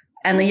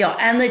and your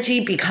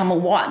energy become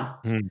one,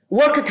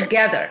 work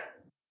together.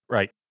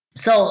 Right.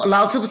 So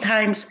lots of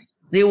times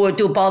they will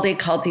do body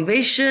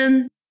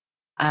cultivation,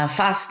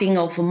 fasting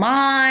of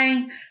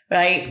mind,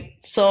 right?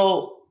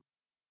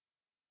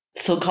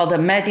 So-called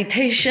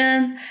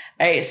meditation,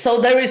 right? So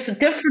there is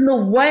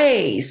different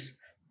ways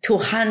to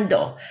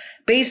handle.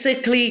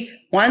 Basically,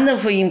 one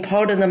of the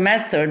important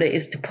method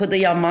is to put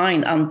your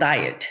mind on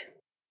diet.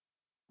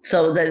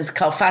 So that is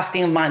called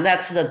fasting of mind.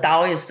 That's the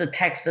Taoist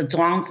text, the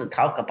Zhuangzi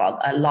talk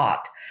about a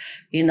lot.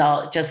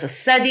 Just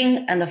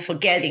setting and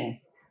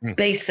forgetting,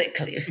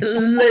 basically,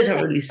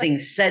 literally saying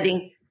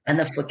setting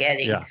and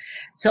forgetting. Yeah.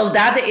 So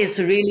that is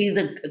really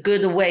the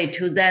good way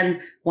to then,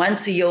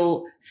 once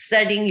you're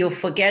setting, you're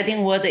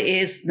forgetting what it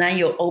is, then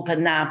you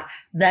open up,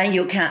 then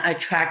you can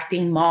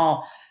attracting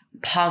more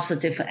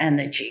positive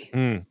energy.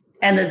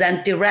 And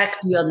then direct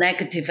your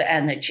negative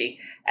energy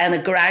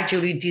and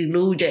gradually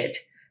dilute it,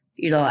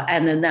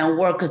 and then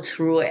work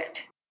through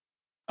it.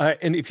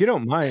 And if you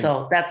don't mind.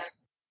 So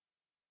that's.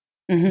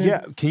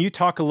 Yeah. Can you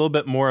talk a little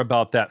bit more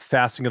about that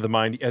fasting of the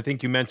mind? I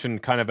think you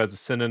mentioned kind of as a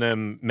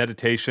synonym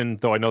meditation,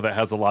 though I know that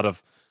has a lot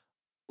of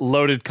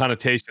loaded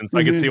connotations.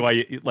 I can see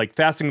why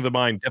fasting of the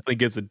mind definitely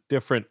gives a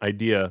different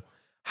idea.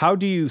 How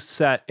do you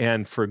set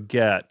and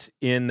forget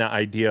in the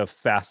idea of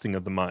fasting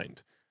of the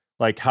mind?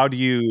 How do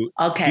you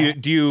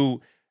do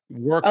you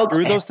work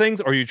through those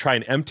things, or you try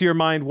and empty your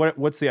mind?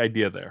 What's the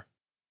idea there?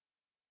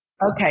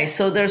 Okay,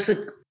 so there's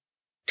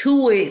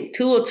two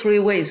or three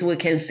ways we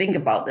can think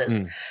about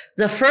this.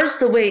 The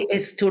first way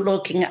is to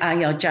looking at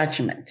your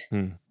judgment.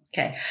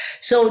 Okay,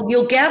 so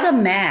you get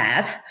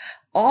mad.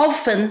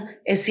 Often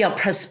it's your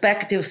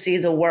perspective see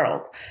the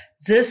world.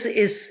 This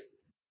is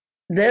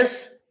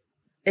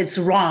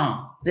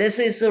wrong. This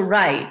is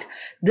right.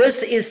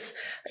 This is,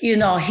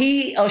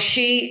 he or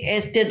she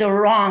did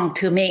wrong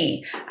to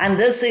me. And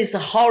this is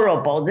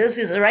horrible. This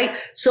is right.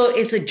 So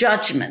it's a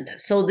judgment.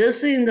 So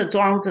this is in the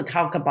Zhuangzi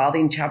talk about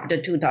in chapter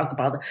 2, talk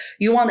about,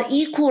 you want to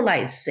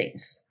equalize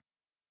things.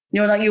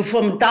 You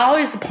from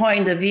Taoist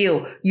point of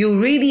view, you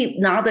really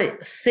not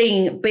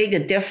seeing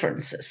big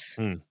differences.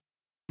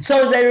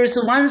 So there is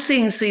one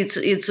thing,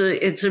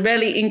 it's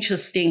really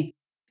interesting.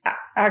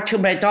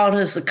 Actually, my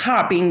daughter's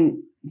car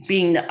being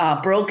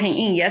broken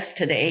in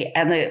yesterday,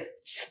 and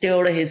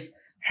stole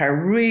her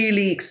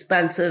really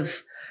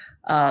expensive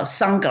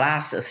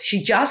sunglasses.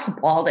 She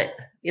just bought it,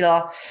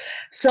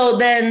 So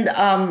then,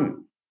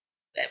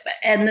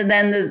 and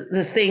then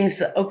the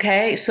things.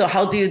 Okay, so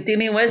how do you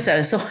dealing with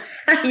it? So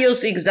I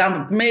use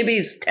example. Maybe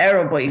it's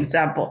terrible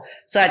example.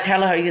 So I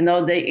tell her, in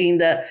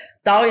the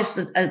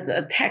Taoist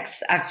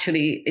text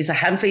actually is a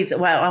Hanfei.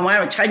 Well,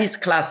 one Chinese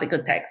classical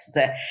text.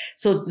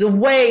 So the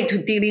way to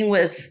dealing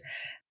with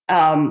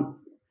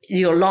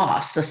you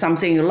lost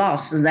something,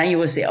 then you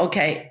will say,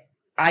 okay,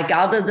 I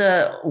got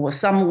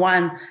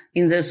someone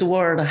in this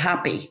world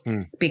happy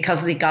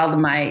because they got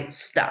my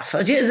stuff.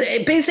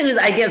 Basically,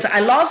 the idea is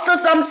I lost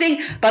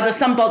something, but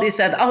somebody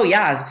said, oh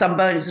yeah,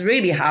 somebody's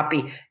really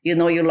happy. You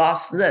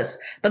lost this.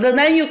 But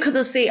then you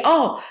could say,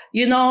 oh,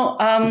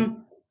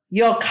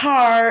 your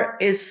car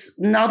is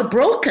not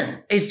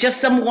broken. It's just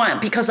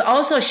someone, because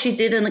also she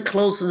didn't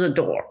close the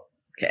door.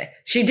 Okay.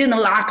 She didn't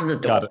lock the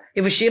door.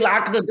 If she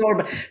locked the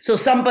door, so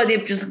somebody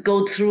just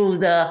go through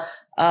the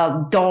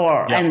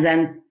door and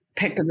then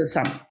pick the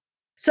sum.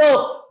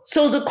 So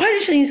the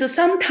question is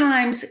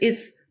sometimes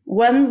it's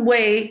one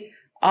way,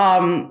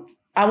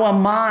 our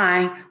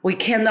mind, we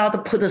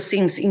cannot put the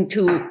things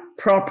into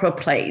proper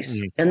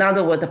place. In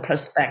other words, the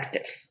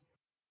perspectives.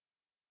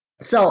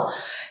 So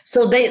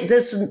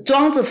this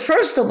Zhuangzi,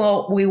 first of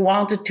all, we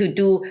wanted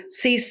to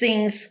see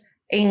things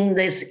in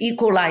this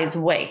equalized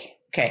way.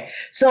 Okay.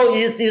 So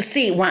you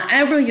see,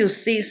 whenever you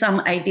see some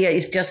idea,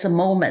 it's just a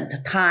moment,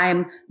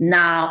 time.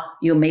 Now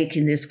you're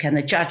making this kind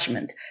of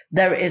judgment.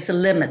 There is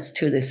limits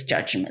to this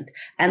judgment.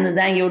 And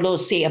then you will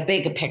see a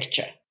big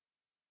picture.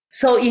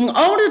 So in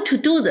order to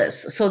do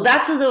this, so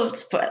that's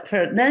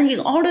then in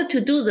order to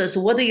do this,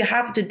 what do you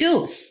have to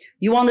do?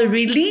 You want to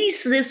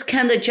release this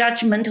kind of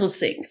judgmental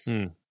things.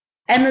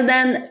 And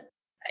then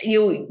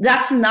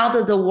that's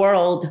not the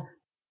world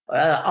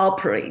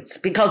operates,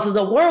 because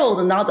the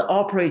world not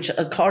operates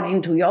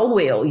according to your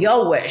will,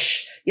 your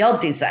wish, your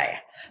desire.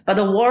 But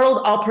the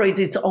world operates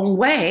its own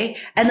way.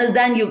 And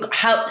then you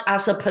have,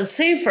 as a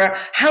perceiver,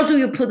 how do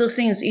you put the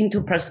things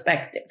into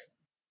perspective?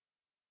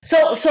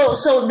 So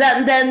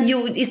then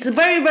it's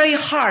very, very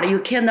hard. You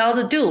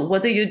cannot do.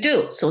 What do you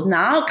do? So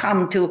now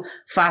come to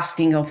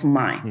fasting of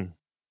mind.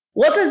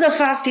 What is the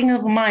fasting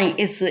of mind?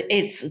 It's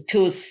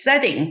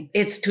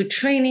to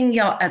training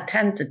your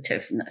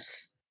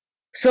attentiveness.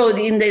 So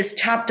in this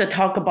chapter,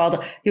 talk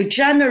about you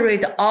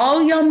generate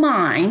all your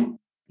mind,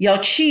 your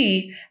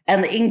chi,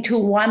 and into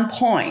one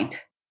point.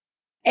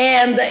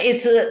 And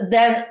it's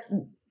then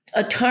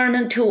a turn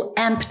into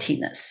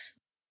emptiness.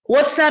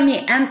 What's that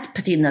mean,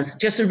 emptiness?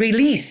 Just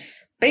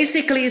release.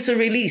 Basically, it's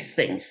release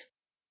things.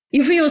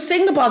 If you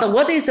think about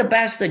what is the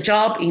best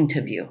job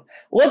interview,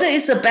 what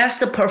is the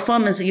best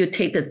performance you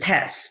take a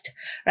test,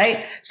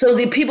 right? So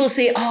the people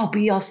say, oh,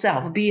 be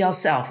yourself, be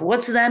yourself.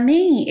 What's that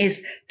mean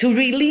is to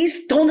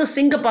release, don't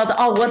think about,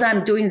 oh, what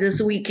I'm doing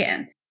this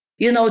weekend.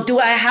 Do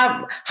I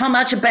have, how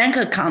much bank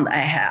account I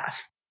have?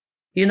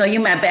 In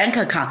my bank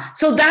account.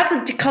 So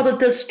that's called a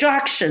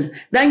distraction.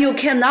 Then you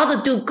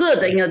cannot do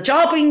good in a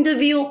job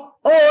interview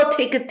or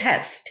take a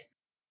test.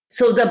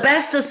 So the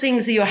best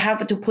things you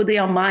have to put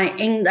your mind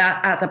in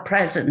that at the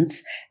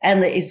presence,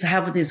 and it's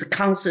have this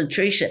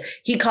concentration.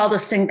 He called it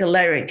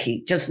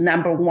singularity, just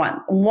number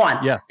one,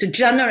 to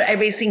generate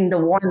everything in the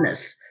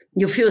oneness.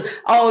 You feel,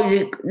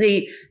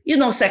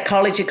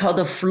 psychology called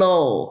the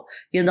flow,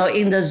 in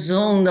the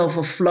zone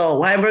of flow,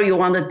 whatever you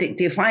want to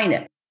define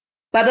it.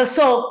 But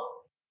so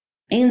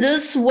in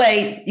this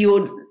way,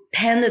 you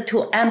tend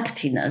to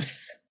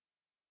emptiness,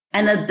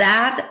 and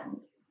that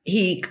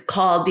he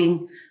called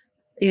in,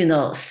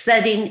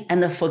 setting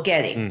and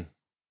forgetting.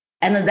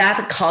 And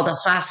that called the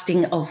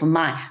fasting of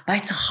mind. But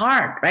it's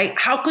hard, right?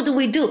 How could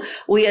we do?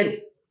 We are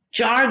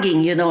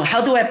jogging, how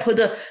do I put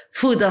the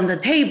food on the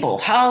table?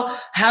 How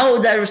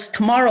there's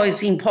tomorrow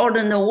is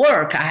important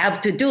work I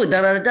have to do,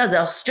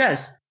 the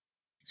stress.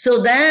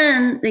 So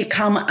then they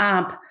come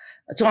up,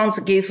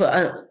 Zhuangzi gave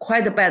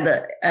quite a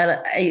bit,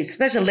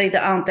 especially later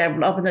on,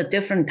 developing a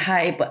different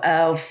type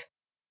of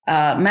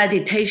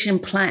meditation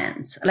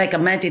plans, like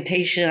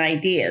meditation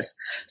ideas.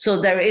 So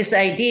there is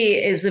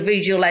idea is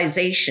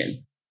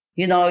visualization.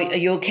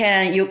 You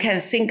can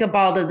think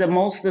about the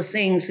most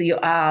things you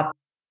are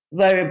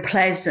very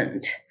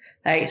pleasant,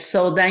 right?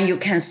 So then you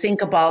can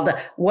think about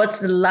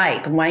what's it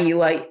like when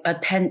you are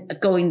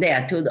going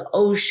there to the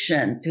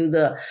ocean, to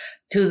the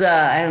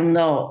I don't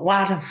know,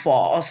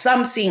 waterfall or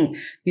something.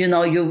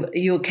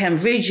 You can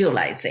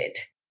visualize it.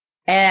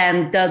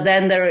 And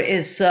then there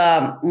is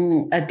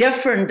a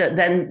different,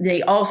 then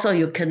they also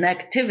your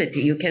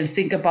connectivity. You can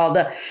think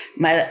about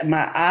my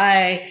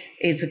eye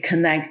is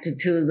connected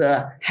to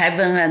the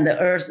heaven and the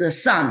earth, the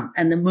sun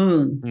and the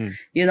moon,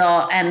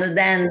 and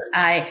then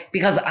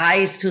because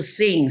eyes to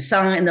see,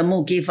 sun and the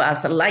moon give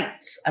us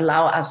lights,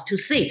 allow us to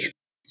see.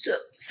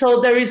 So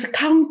there is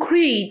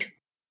concrete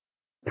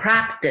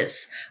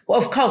practice. Well,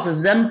 of course,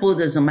 Zen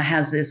Buddhism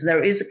has this.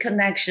 There is a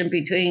connection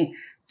between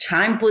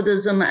Chan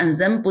Buddhism and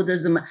Zen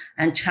Buddhism,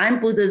 and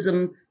Chan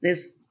Buddhism,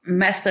 this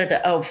method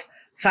of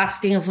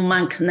fasting of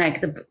mind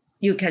connect,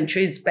 you can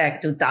trace back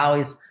to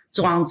Taoist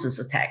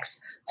Zhuangzi's text,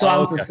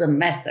 Zhuangzi's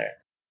method.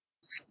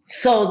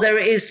 So there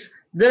is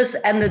this,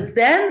 and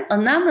then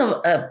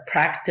another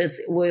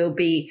practice will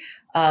be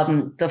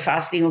the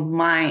fasting of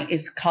mind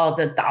is called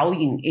the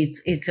Daoying.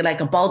 It's like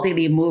a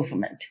bodily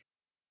movement.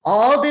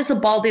 All this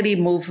bodily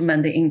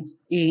movement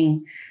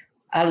in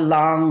a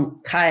long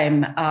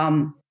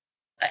time,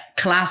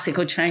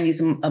 classical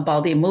Chinese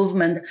body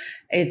movement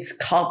is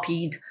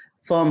copied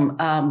from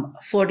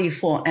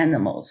 44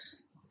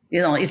 animals.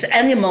 It's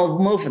animal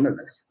movement.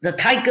 The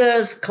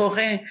tigers,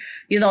 Korean,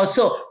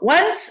 so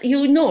once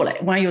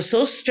when you're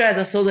so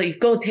stressed, so that you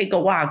go take a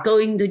walk, go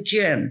in the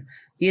gym,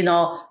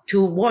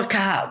 to work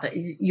out,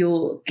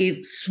 you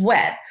give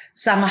sweat,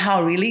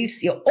 somehow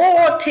release you,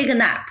 or take a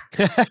nap.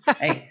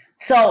 Right?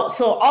 So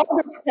all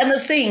these kind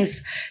of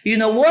things,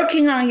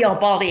 working on your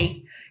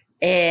body,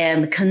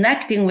 and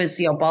connecting with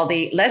your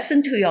body,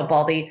 listen to your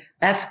body.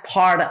 That's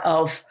part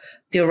of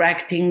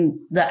directing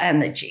the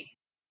energy.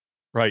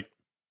 Right.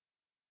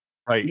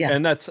 Yeah.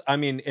 And that's, I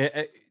mean,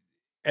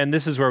 and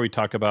this is where we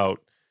talk about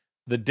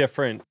the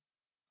different,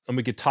 and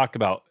we could talk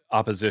about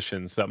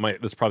oppositions.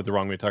 That's probably the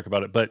wrong way to talk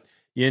about it, but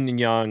yin and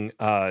yang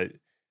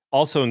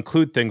also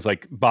include things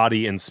like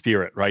body and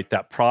spirit, right?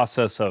 That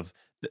process of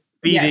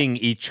feeding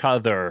Yes. each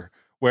other,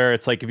 where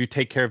it's like if you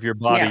take care of your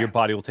Yeah.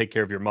 body will take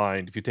care of your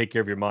mind. If you take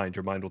care of your mind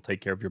will take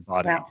care of your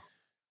body. Yeah.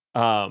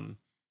 And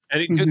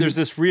there's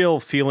this real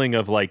feeling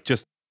of like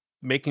just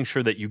making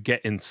sure that you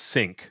get in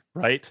sync,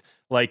 right?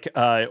 Like,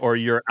 or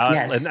you're out,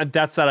 Yes. and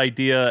that's that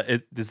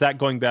idea. Is that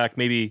going back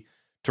maybe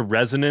to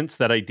resonance?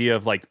 That idea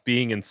of like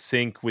being in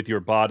sync with your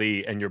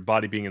body and your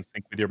body being in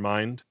sync with your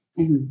mind.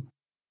 Mm-hmm.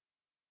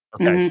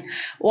 Okay. Mm-hmm.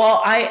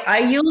 Well, I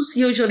use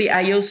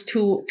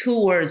two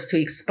words to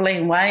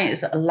explain. One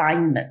is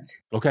alignment.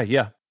 Okay.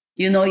 Yeah.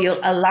 You're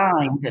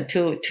aligned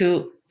to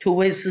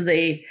with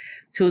the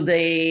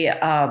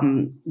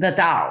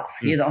Tao.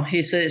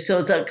 He says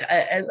so.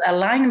 The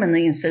alignment,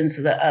 in sense,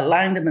 the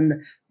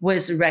alignment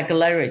with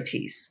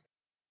regularities.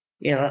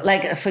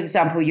 Like for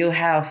example, you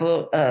have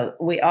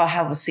we all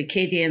have a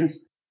circadian,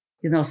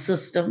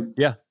 system.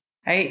 Yeah.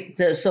 Right.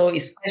 So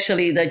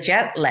especially the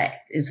jet lag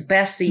is the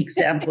best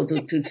example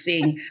to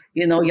seeing,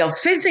 you're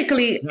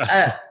physically,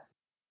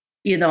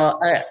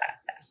 Yes.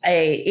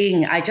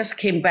 I just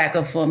came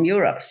back from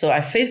Europe. So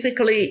I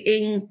physically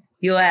in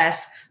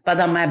US, but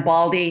on my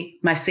body,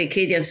 my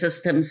circadian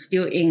system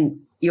still in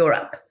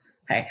Europe.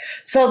 Okay.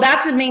 So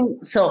that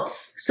means,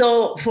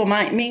 so for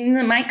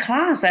my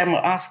class, I'm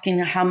asking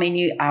how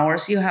many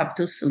hours you have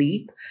to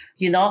sleep,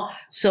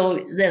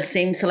 so that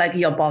seems like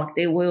your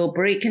body will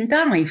break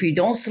down. If you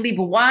don't sleep,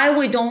 why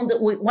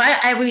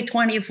every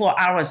 24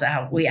 hours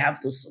we have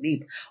to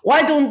sleep?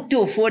 Why don't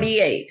do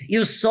 48?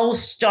 You're so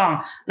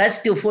strong. Let's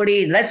do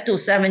 48. Let's do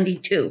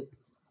 72.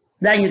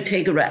 Then you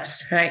take a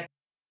rest, right?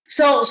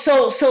 So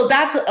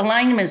that's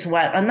alignment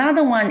one.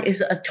 Another one is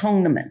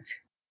atonement.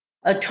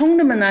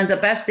 Atonement, and the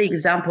best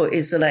example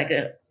is like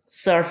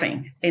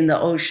surfing in the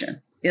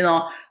ocean.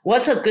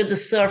 What's a good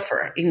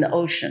surfer in the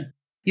ocean?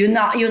 You're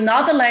not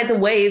let the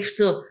waves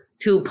to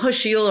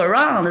push you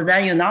around,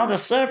 then you're not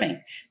surfing,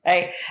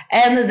 right?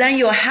 And then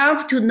you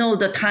have to know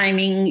the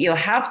timing. You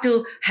have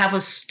to have a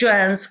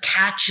strength,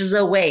 catch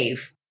the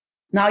wave.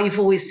 Now, if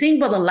we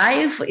think about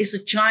life is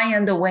a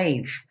giant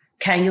wave,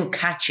 can you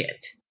catch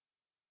it?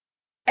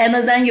 And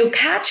then you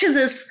catch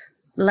this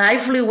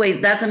lively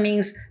wave. That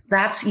means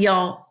that's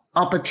your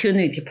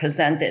opportunity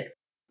presented.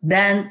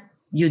 Then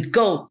you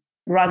go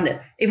run it.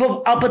 If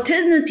an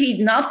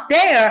opportunity not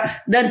there,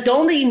 then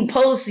don't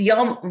impose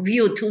your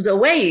view to the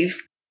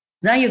wave.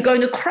 Then you're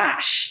going to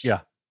crash. Yeah.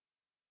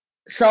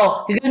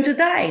 So you're going to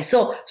die.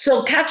 So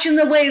catching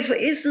the wave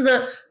is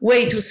the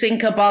way to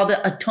think about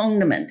the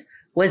atonement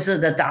with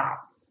the Tao,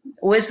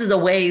 with the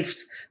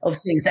waves of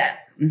things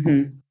that.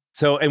 Mm-hmm.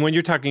 So, and when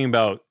you're talking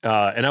about,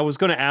 and I was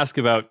going to ask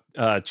about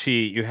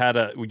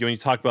Qi, when you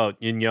talk about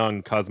yin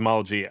yang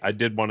cosmology, I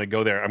did want to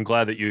go there. I'm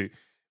glad that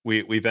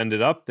we've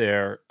ended up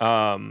there.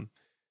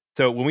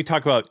 So when we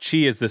talk about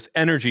Qi as this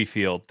energy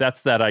field,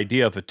 that's that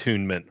idea of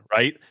attunement,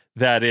 right?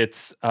 That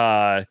it's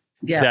that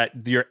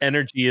your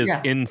energy is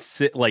in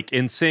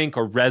sync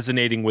or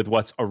resonating with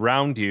what's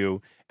around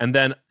you, and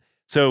then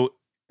so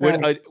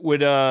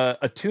would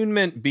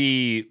attunement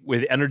be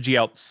with energy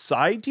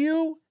outside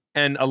you?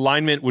 And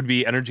alignment would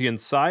be energy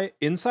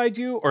inside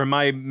you, or am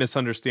I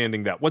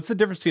misunderstanding that? What's the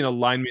difference between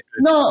alignment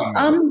and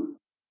attunement?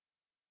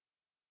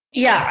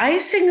 Yeah, I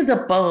think the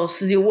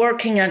both. You're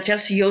working on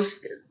just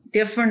use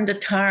different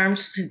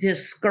terms to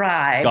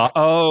describe.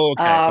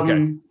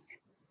 Okay.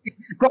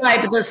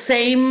 Describe the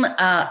same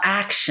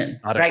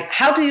action, right?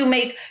 How do you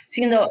make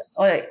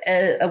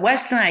a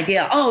Western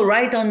idea? Oh,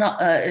 right or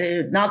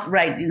not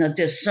right?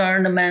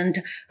 Discernment,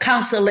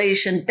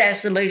 consolation,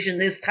 desolation.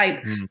 This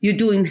type you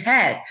do in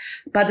head,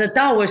 but the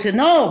Tao will say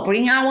no.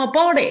 Bring our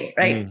body,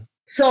 right?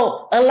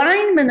 So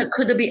alignment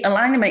could be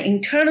alignment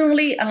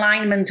internally,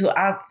 alignment to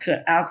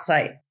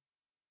outside,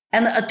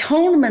 and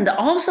atonement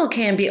also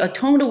can be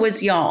atoned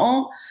with your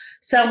own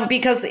self.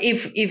 Because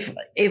if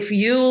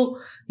you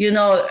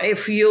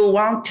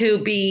want to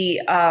be,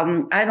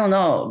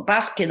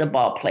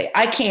 basketball player,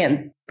 I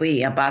can't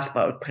be a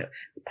basketball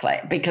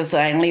player because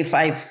I'm only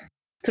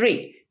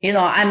 5'3".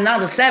 I'm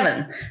not a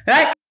 7,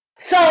 right?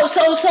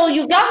 So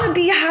you gotta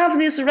have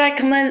these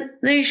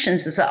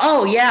recognitions. So,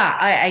 oh yeah,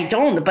 I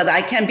don't, but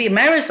I can be a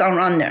marathon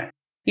runner.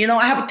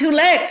 I have 2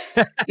 legs.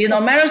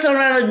 Marathon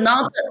runner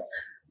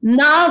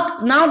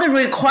not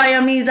require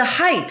me the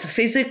height,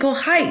 physical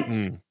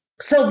heights.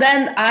 So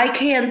then I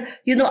can,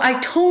 I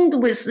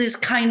toned with this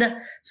kind of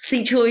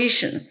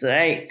situations,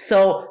 right?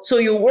 So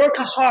you work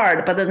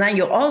hard, but then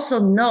you also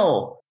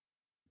know,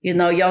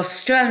 your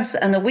strengths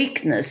and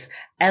weakness,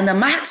 and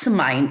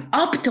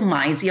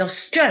optimize your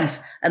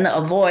strengths and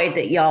avoid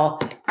your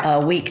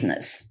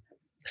weakness.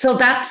 So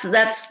that's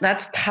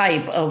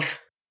type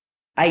of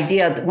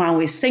idea when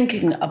we're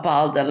thinking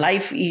about the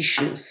life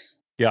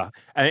issues. Yeah,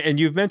 and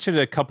you've mentioned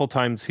it a couple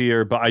times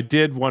here, but I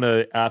did want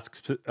to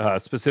ask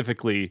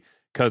specifically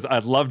because I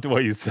loved the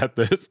way you said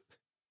this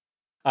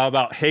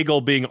about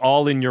Hegel being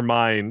all in your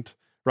mind,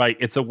 right?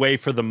 It's a way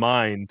for the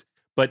mind,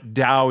 but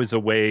Tao is a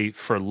way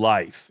for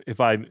life, if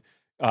I'm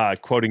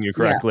quoting you Yeah.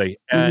 correctly.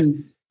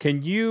 Mhm.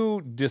 Can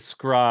you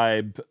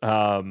describe,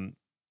 and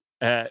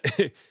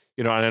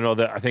I know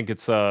that I think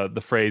it's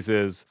the phrase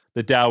is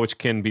the Tao which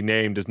can be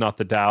named is not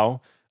the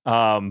Tao,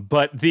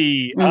 but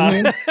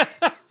Mhm.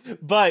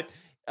 but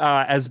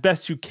as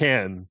best you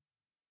can,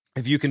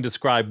 if you can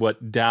describe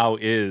what Tao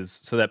is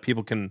so that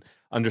people can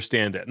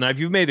understand it. Now, if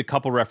you've made a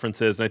couple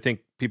references, and I think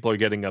people are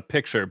getting a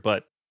picture,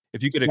 but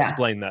if you could Yeah.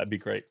 explain that, it'd be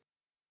great.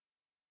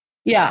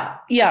 Yeah.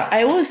 Yeah.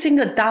 I always think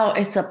that Tao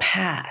is a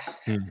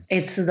path. Mm,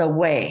 It's the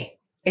way.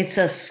 It's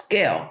a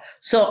skill.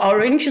 So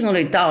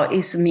originally Tao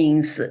is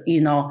means,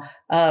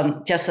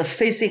 just a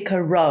physical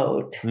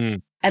road.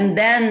 mm, And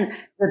then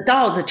the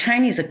Tao, the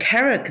Chinese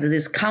character,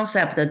 this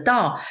concept, the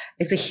Tao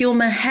is a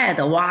human head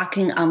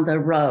walking on the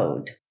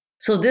road.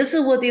 So this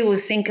is what you would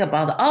think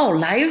about. Oh,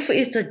 life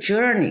is a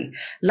journey.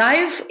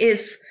 Life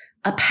is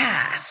a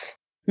path.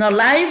 Now,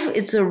 life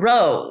is a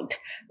road.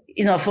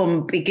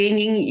 From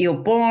beginning, you're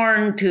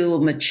born to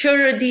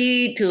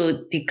maturity,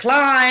 to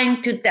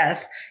decline, to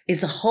death.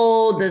 It's a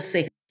whole the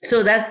thing.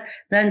 So that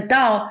then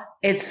Tao,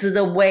 it's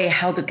the way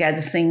how to get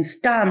things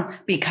done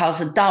because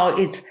Tao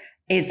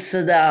it's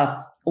the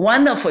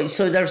wonderful.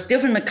 So there's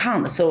different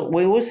account. So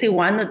we will see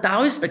one the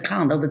Tao is the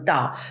account of the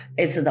Tao.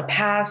 It's the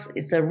path,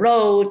 it's the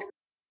road.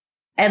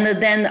 And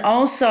then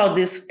also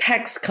this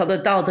text called the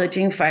Tao Te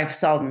Ching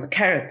 5,000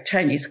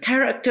 Chinese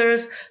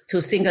characters to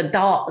think a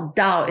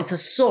Tao is a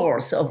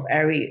source of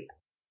every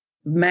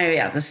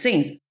myriad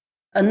things.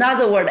 In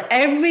other words,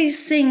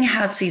 everything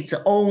has its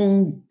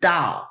own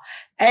Tao.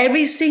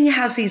 Everything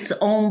has its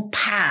own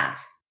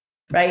path,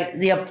 right?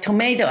 The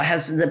tomato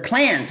has the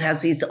plant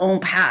has its own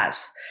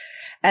path.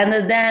 And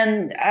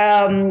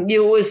then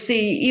you will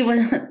see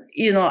even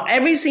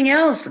everything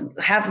else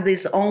have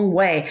this own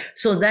way.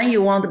 So then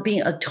you want to be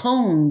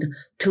attuned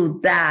to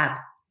that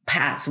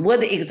path.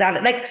 What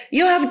exactly? Like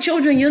you have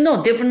children,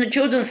 different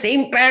children,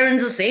 same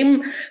parents,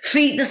 same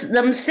feed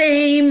them,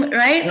 same,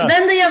 right? yeah,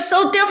 Then they are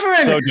so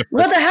different. so different.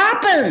 What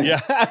happened? Yeah.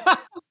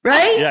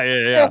 Right?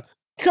 Yeah.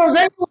 So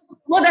then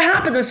what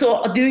happened?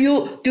 So do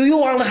you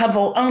want to have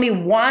only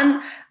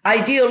one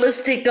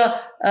idealistic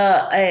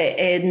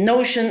a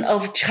notion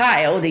of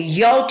child,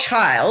 your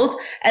child,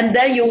 and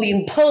then you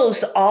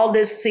impose all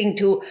this thing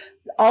to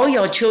all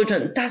your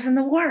children?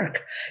 Doesn't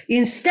work.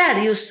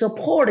 Instead, you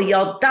support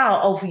your Tao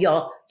of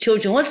your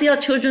children. What's your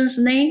children's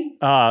name?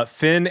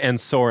 Finn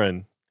and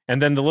Soren. And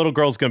then the little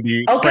girl's going to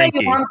be Okay,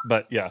 Frankie,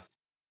 but yeah.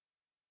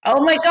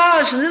 oh my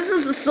gosh, this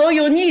is so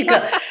unique.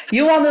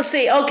 You want to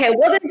say, okay,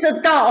 what is the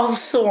Tao of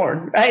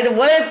Soren, right?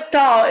 What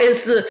Tao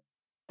is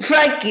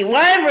Frankie,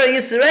 whatever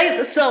is right.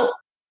 So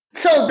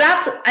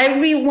that's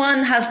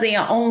everyone has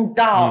their own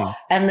Tao, Mm,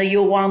 and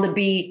you want to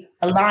be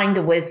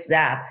aligned with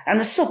that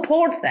and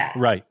support that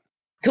right.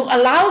 to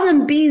allow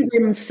them be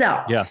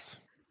themselves. Yes.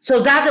 So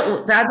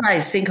that I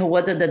think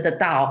what the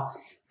Tao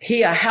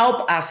here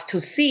help us to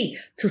see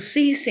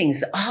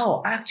things.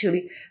 Oh,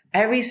 actually,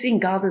 everything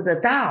got the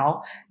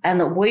Tao,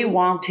 and we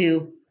want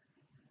to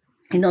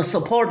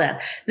support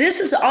that. This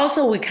is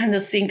also, we kind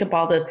of think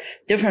about the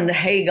different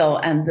Hegel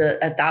and the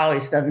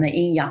Taoist and the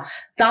Yin Yang.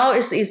 Tao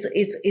is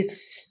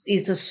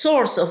a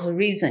source of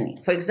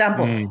reasoning. For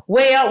example,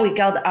 where we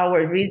got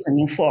our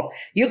reasoning from.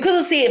 You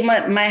could see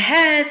my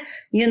head,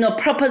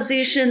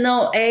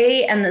 propositional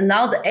A and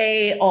not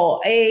A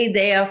or A,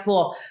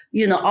 therefore,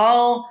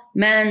 all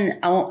men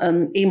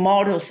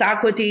immortal,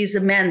 Socrates,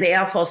 man,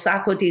 therefore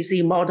Socrates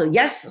immortal.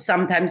 Yes,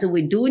 sometimes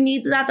we do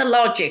need that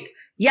logic.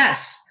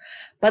 Yes.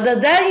 But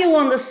then you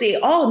want to see,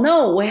 oh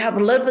no, we have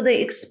lived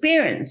the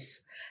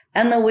experience.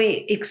 And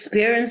we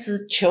experience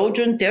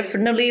children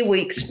differently. We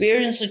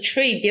experience a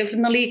tree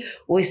differently.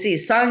 We see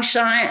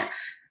sunshine,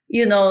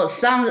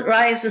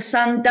 sunrise,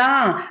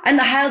 sundown. And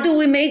how do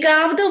we make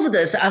out of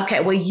this?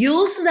 Okay, we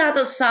use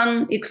that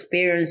sun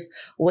experience.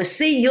 We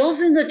see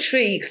using the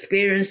tree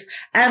experience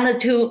and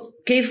to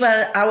give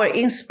our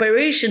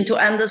inspiration to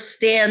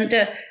understand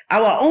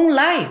our own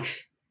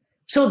life.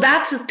 So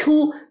that's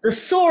the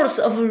source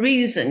of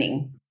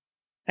reasoning,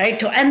 right?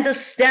 To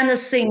understand the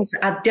things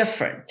are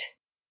different.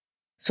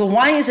 So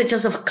one is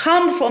just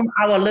come from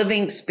our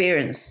living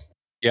experience.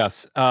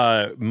 Yes.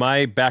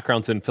 My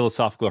background's in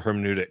philosophical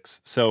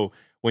hermeneutics. So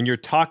when you're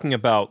talking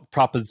about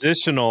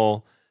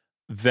propositional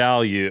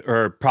value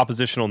or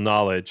propositional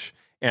knowledge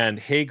and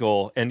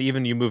Hegel, and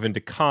even you move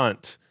into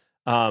Kant,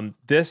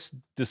 this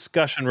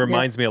discussion Yeah,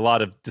 reminds me a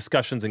lot of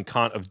discussions in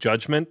Kant of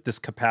judgment, this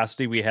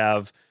capacity we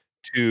have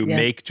to yeah.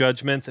 make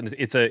judgments, and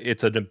it's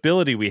an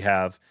ability we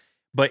have.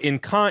 But in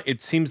Kant,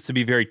 it seems to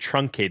be very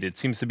truncated. It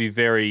seems to be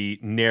very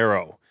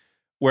narrow.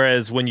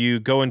 Whereas when you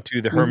go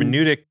into the Mm-hmm.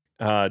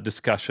 hermeneutic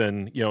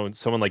discussion,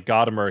 someone like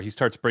Gadamer, he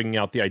starts bringing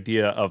out the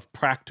idea of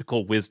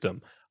practical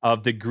wisdom,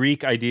 of the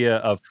Greek idea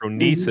of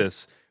Mm-hmm.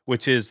 phronesis,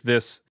 which is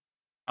this.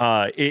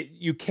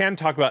 You can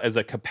talk about as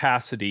a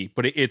capacity,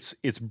 but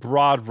it's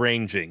broad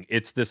ranging.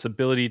 It's this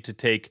ability to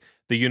take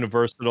the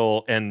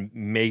universal and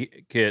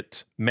make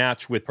it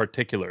match with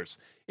particulars.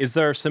 Is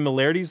there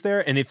similarities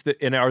there?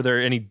 And are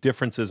there any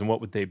differences, and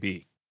what would they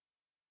be?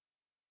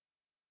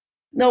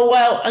 No,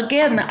 well,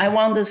 again, I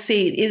want to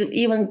see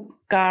even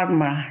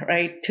Gardner,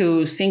 right,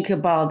 to think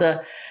about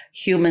the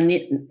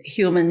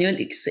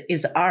hermeneutics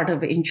is art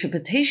of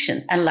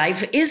interpretation, and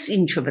life is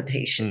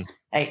interpretation.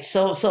 Right.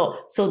 So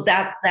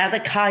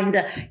that kind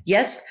of,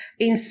 yes,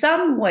 in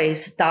some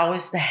ways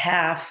Taoists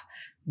have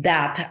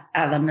that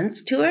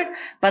elements to it,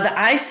 but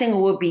I think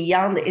we're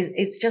beyond it.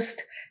 It's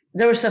just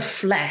there's a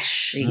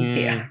flesh in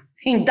here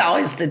in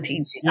Taoist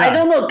teaching. Yeah. I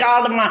don't know,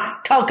 Gardner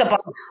talk about,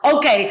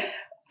 okay,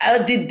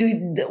 what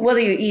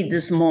do you eat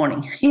this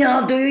morning?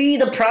 Do you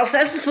eat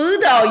processed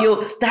food,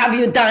 or have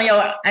you done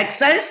your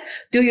exercise?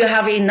 Do you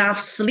have enough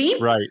sleep?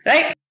 Right.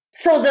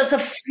 So there's a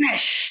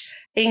flesh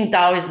in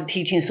Taoist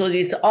teaching. So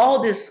it's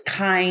all this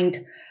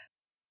kind,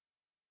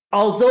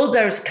 although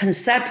there's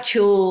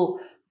conceptual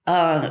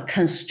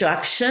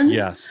construction,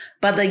 yes,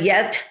 but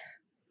yet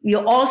you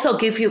also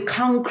give you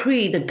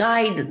concrete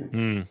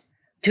guidance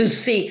to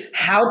see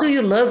how do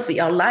you live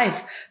your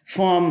life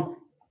from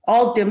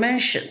all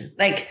dimension.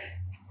 Like,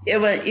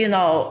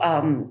 it's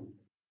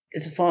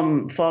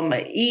from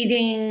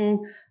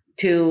eating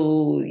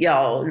to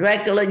your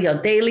regular,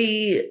 your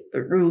daily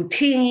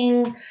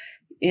routine.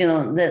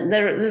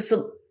 There's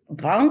a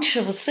bunch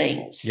of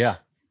things. Yeah.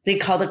 They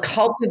call it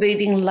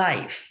cultivating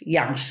life,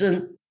 养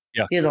生.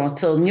 Yeah.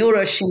 So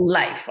nourishing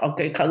life,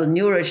 okay, called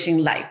nourishing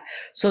life.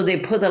 So they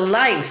put the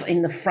life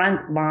in the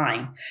front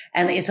line,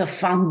 and it's a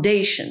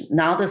foundation,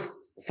 not the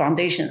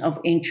foundation of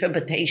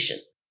interpretation.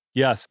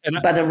 Yes,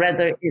 but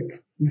rather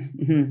it's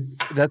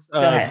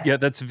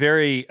that's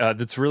very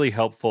that's really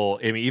helpful.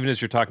 I mean, even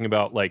as you're talking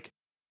about like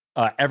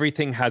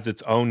everything has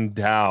its own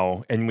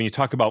Tao, and when you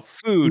talk about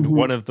food,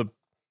 one of the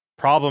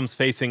problems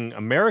facing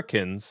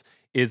Americans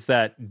is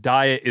that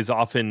diet is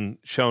often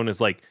shown as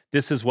like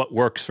this is what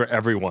works for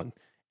everyone,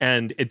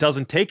 and it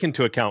doesn't take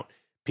into account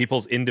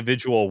people's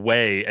individual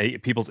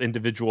people's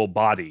individual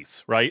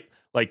bodies, right?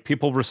 Like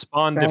people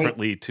respond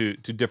differently to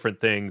different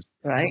things,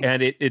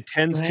 and it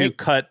tends to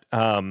cut.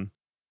 I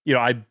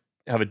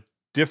have a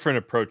different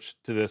approach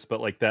to this,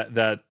 but like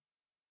that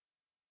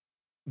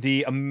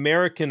the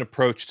American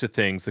approach to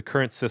things, the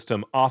current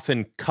system,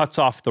 often cuts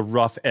off the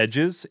rough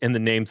edges in the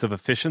names of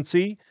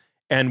efficiency,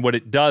 and what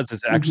it does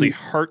is it actually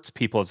hurts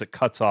people as it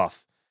cuts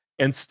off,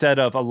 instead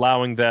of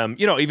allowing them.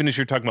 Even as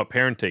you're talking about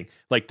parenting,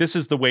 like this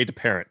is the way to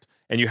parent,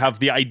 and you have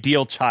the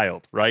ideal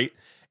child, right?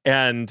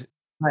 And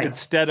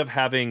instead of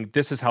having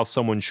this is how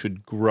someone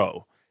should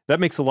grow. That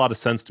makes a lot of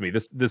sense to me.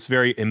 This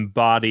very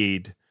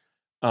embodied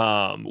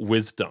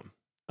wisdom.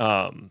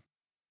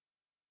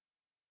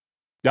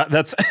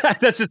 That's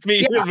just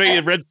me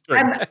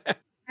registering.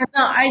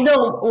 I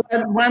know.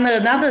 One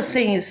another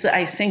thing is,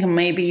 I think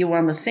maybe you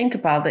want to think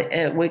about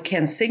it. We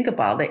can think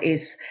about it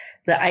is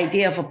the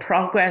idea of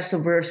progress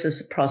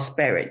versus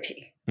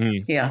prosperity.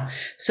 Yeah.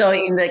 So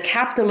in the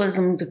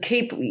capitalism, to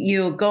keep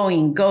you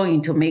going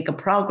to make a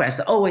progress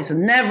always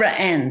never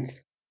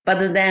ends.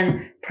 But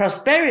then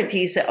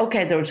prosperity is,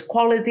 okay, there's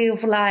quality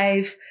of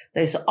life.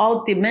 There's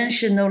all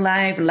dimensional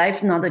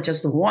life not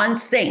just one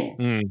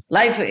thing.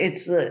 Life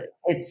it's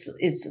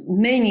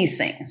many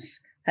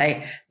things,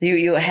 right?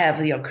 You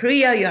have your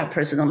career, you have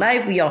personal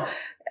life, your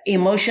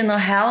emotional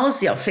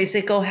health, your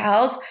physical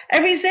health,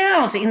 everything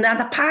else in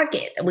that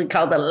pocket. We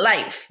call the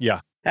life. Yeah.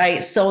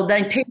 Right. So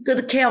then take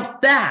good care of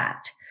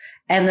that.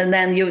 And then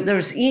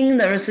there's yin,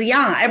 there's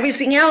yang,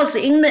 everything else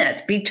in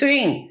it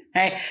between.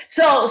 Right.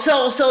 So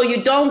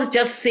you don't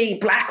just see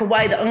black or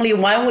white, only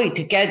one way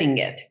to getting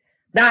it.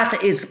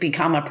 That is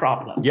become a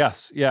problem.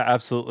 Yes. Yeah,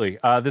 absolutely.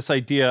 This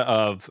idea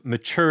of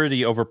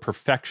maturity over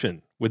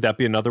perfection, would that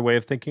be another way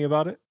of thinking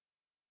about it?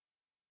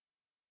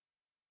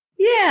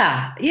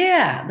 Yeah,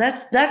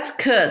 that's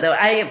good.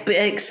 I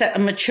accept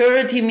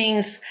maturity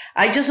means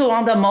I just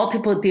want the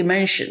multiple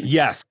dimensions.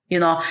 Yes,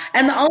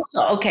 and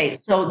also okay.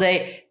 So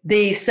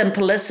the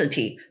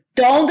simplicity.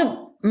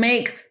 Don't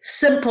make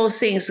simple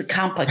things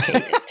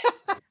complicated.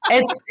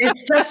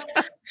 It's just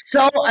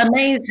so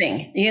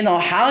amazing,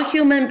 how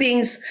human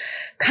beings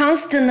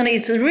constantly,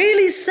 it's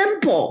really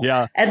simple.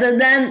 Yeah.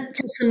 And then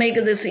just make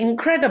this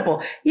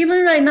incredible.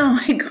 Even right now,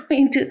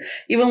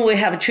 even we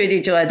have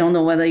Trader Joe. I don't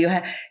know whether you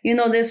have,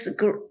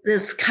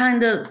 this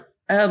kind of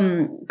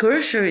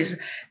groceries,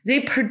 they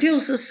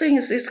produce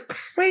things. It's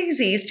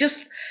crazy. It's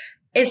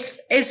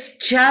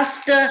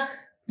just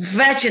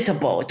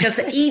vegetable. Just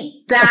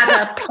eat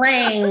that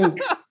plain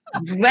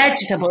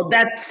vegetable.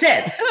 That's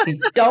it. You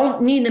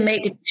don't need to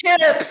make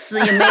chips.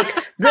 You make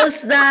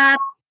this, that.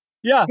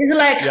 Yeah. It's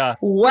like,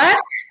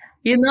 what?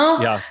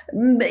 Yeah.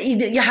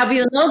 Have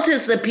you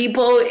noticed that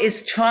people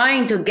is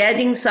trying to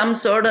getting some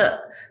sort of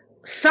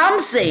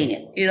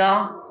something,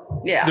 Yeah.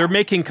 They're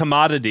making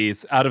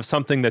commodities out of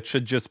something that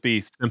should just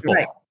be simple,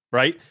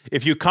 right?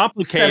 If you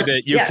complicate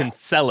it, you can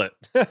sell it.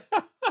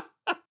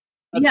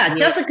 Yeah,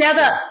 just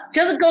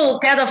go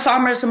get a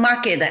farmer's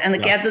market and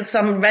get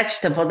some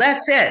vegetable.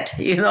 That's it.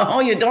 You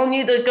don't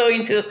need to go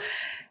into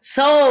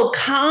so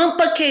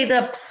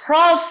complicated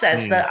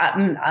process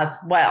as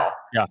well.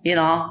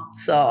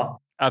 So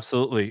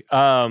absolutely.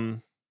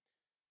 And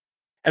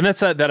that's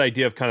that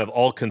idea of kind of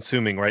all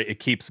consuming, right? It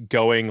keeps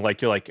going.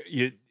 Like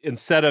you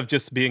instead of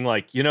just being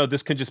like,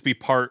 this can just be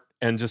part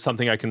and just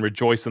something I can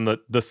rejoice in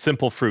the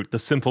simple fruit, the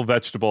simple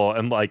vegetable.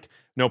 And like,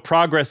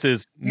 progress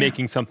is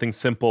making something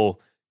simple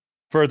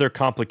further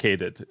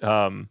complicated.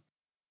 As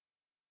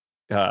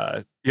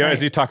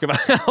you talk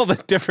about all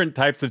the different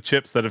types of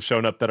chips that have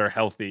shown up that are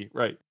healthy.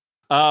 Right.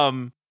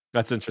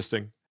 That's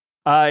interesting.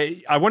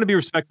 I want to be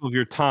respectful of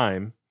your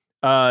time.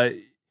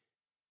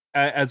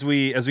 As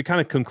we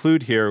kind of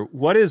conclude here,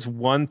 what is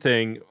one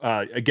thing,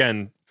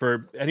 again,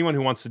 for anyone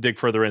who wants to dig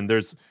further in,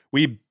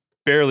 we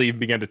barely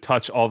began to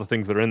touch all the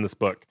things that are in this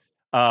book.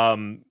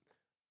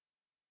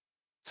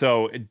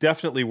 So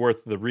definitely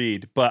worth the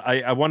read. But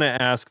I want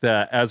to ask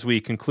that as we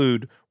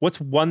conclude,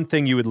 what's one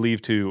thing you would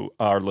leave to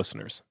our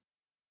listeners?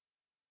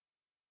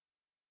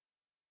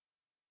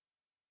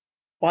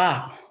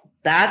 Wow,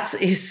 that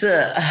is...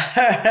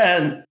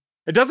 it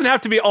doesn't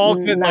have to be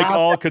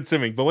all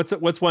consuming, but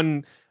what's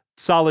one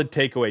solid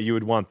takeaway you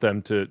would want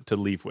them to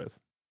leave with?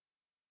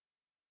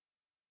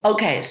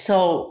 Okay,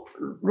 so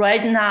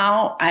right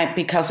now,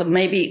 because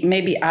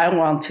maybe I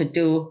want to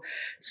do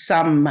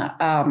some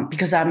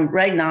because I'm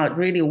right now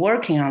really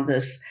working on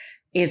this.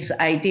 It's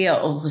idea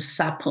of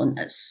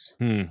suppleness.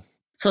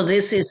 So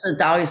this is a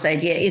Taoist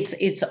idea.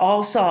 It's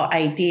also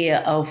idea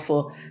of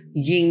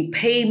yin.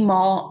 Pay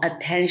more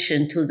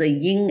attention to the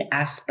yin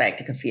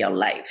aspect of your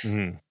life.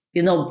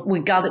 We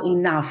got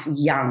enough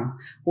yang.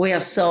 We are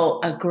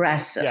so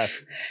aggressive.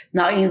 Yes.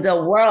 Now in the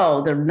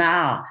world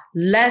now,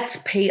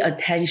 let's pay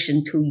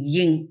attention to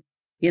yin.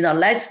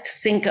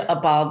 Let's think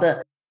about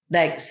the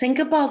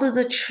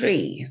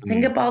tree.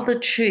 Think about the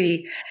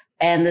tree,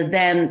 and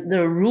then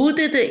the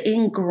rooted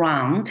in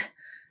ground,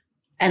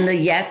 and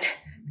yet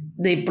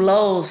they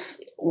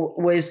blows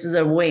with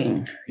the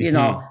wind.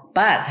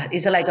 But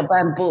it's like a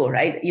bamboo,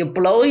 right? You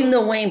blow in the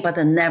wind, but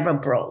it never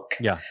broke.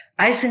 Yeah,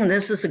 I think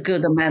this is a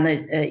good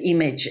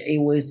image.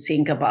 We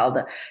think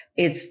about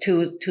it's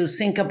to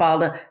think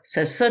about a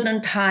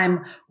certain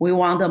time we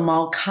want a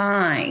more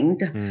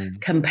kind,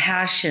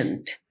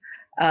 compassionate,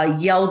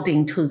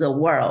 yielding to the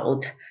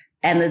world,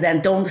 and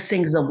then don't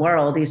think the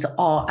world is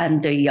all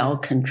under your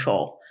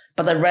control,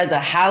 but rather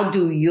how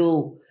do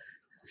you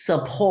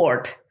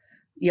support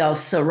your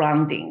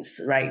surroundings,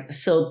 right?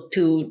 So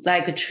to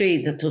like a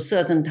tree to a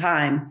certain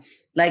time,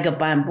 like a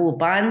bamboo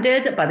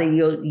bonded, but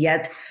you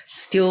yet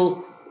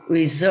still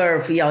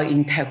reserve your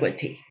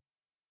integrity.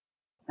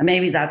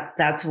 Maybe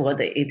that's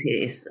what it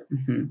is.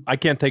 I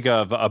can't think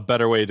of a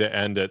better way to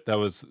end it. That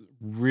was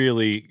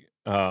really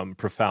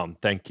profound.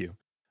 Thank you.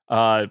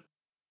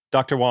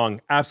 Dr. Wang,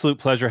 absolute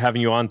pleasure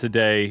having you on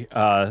today.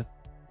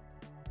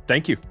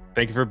 Thank you.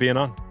 Thank you for being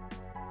on.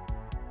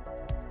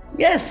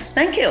 Yes,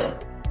 thank you.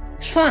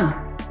 It's fun.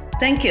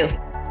 Thank you.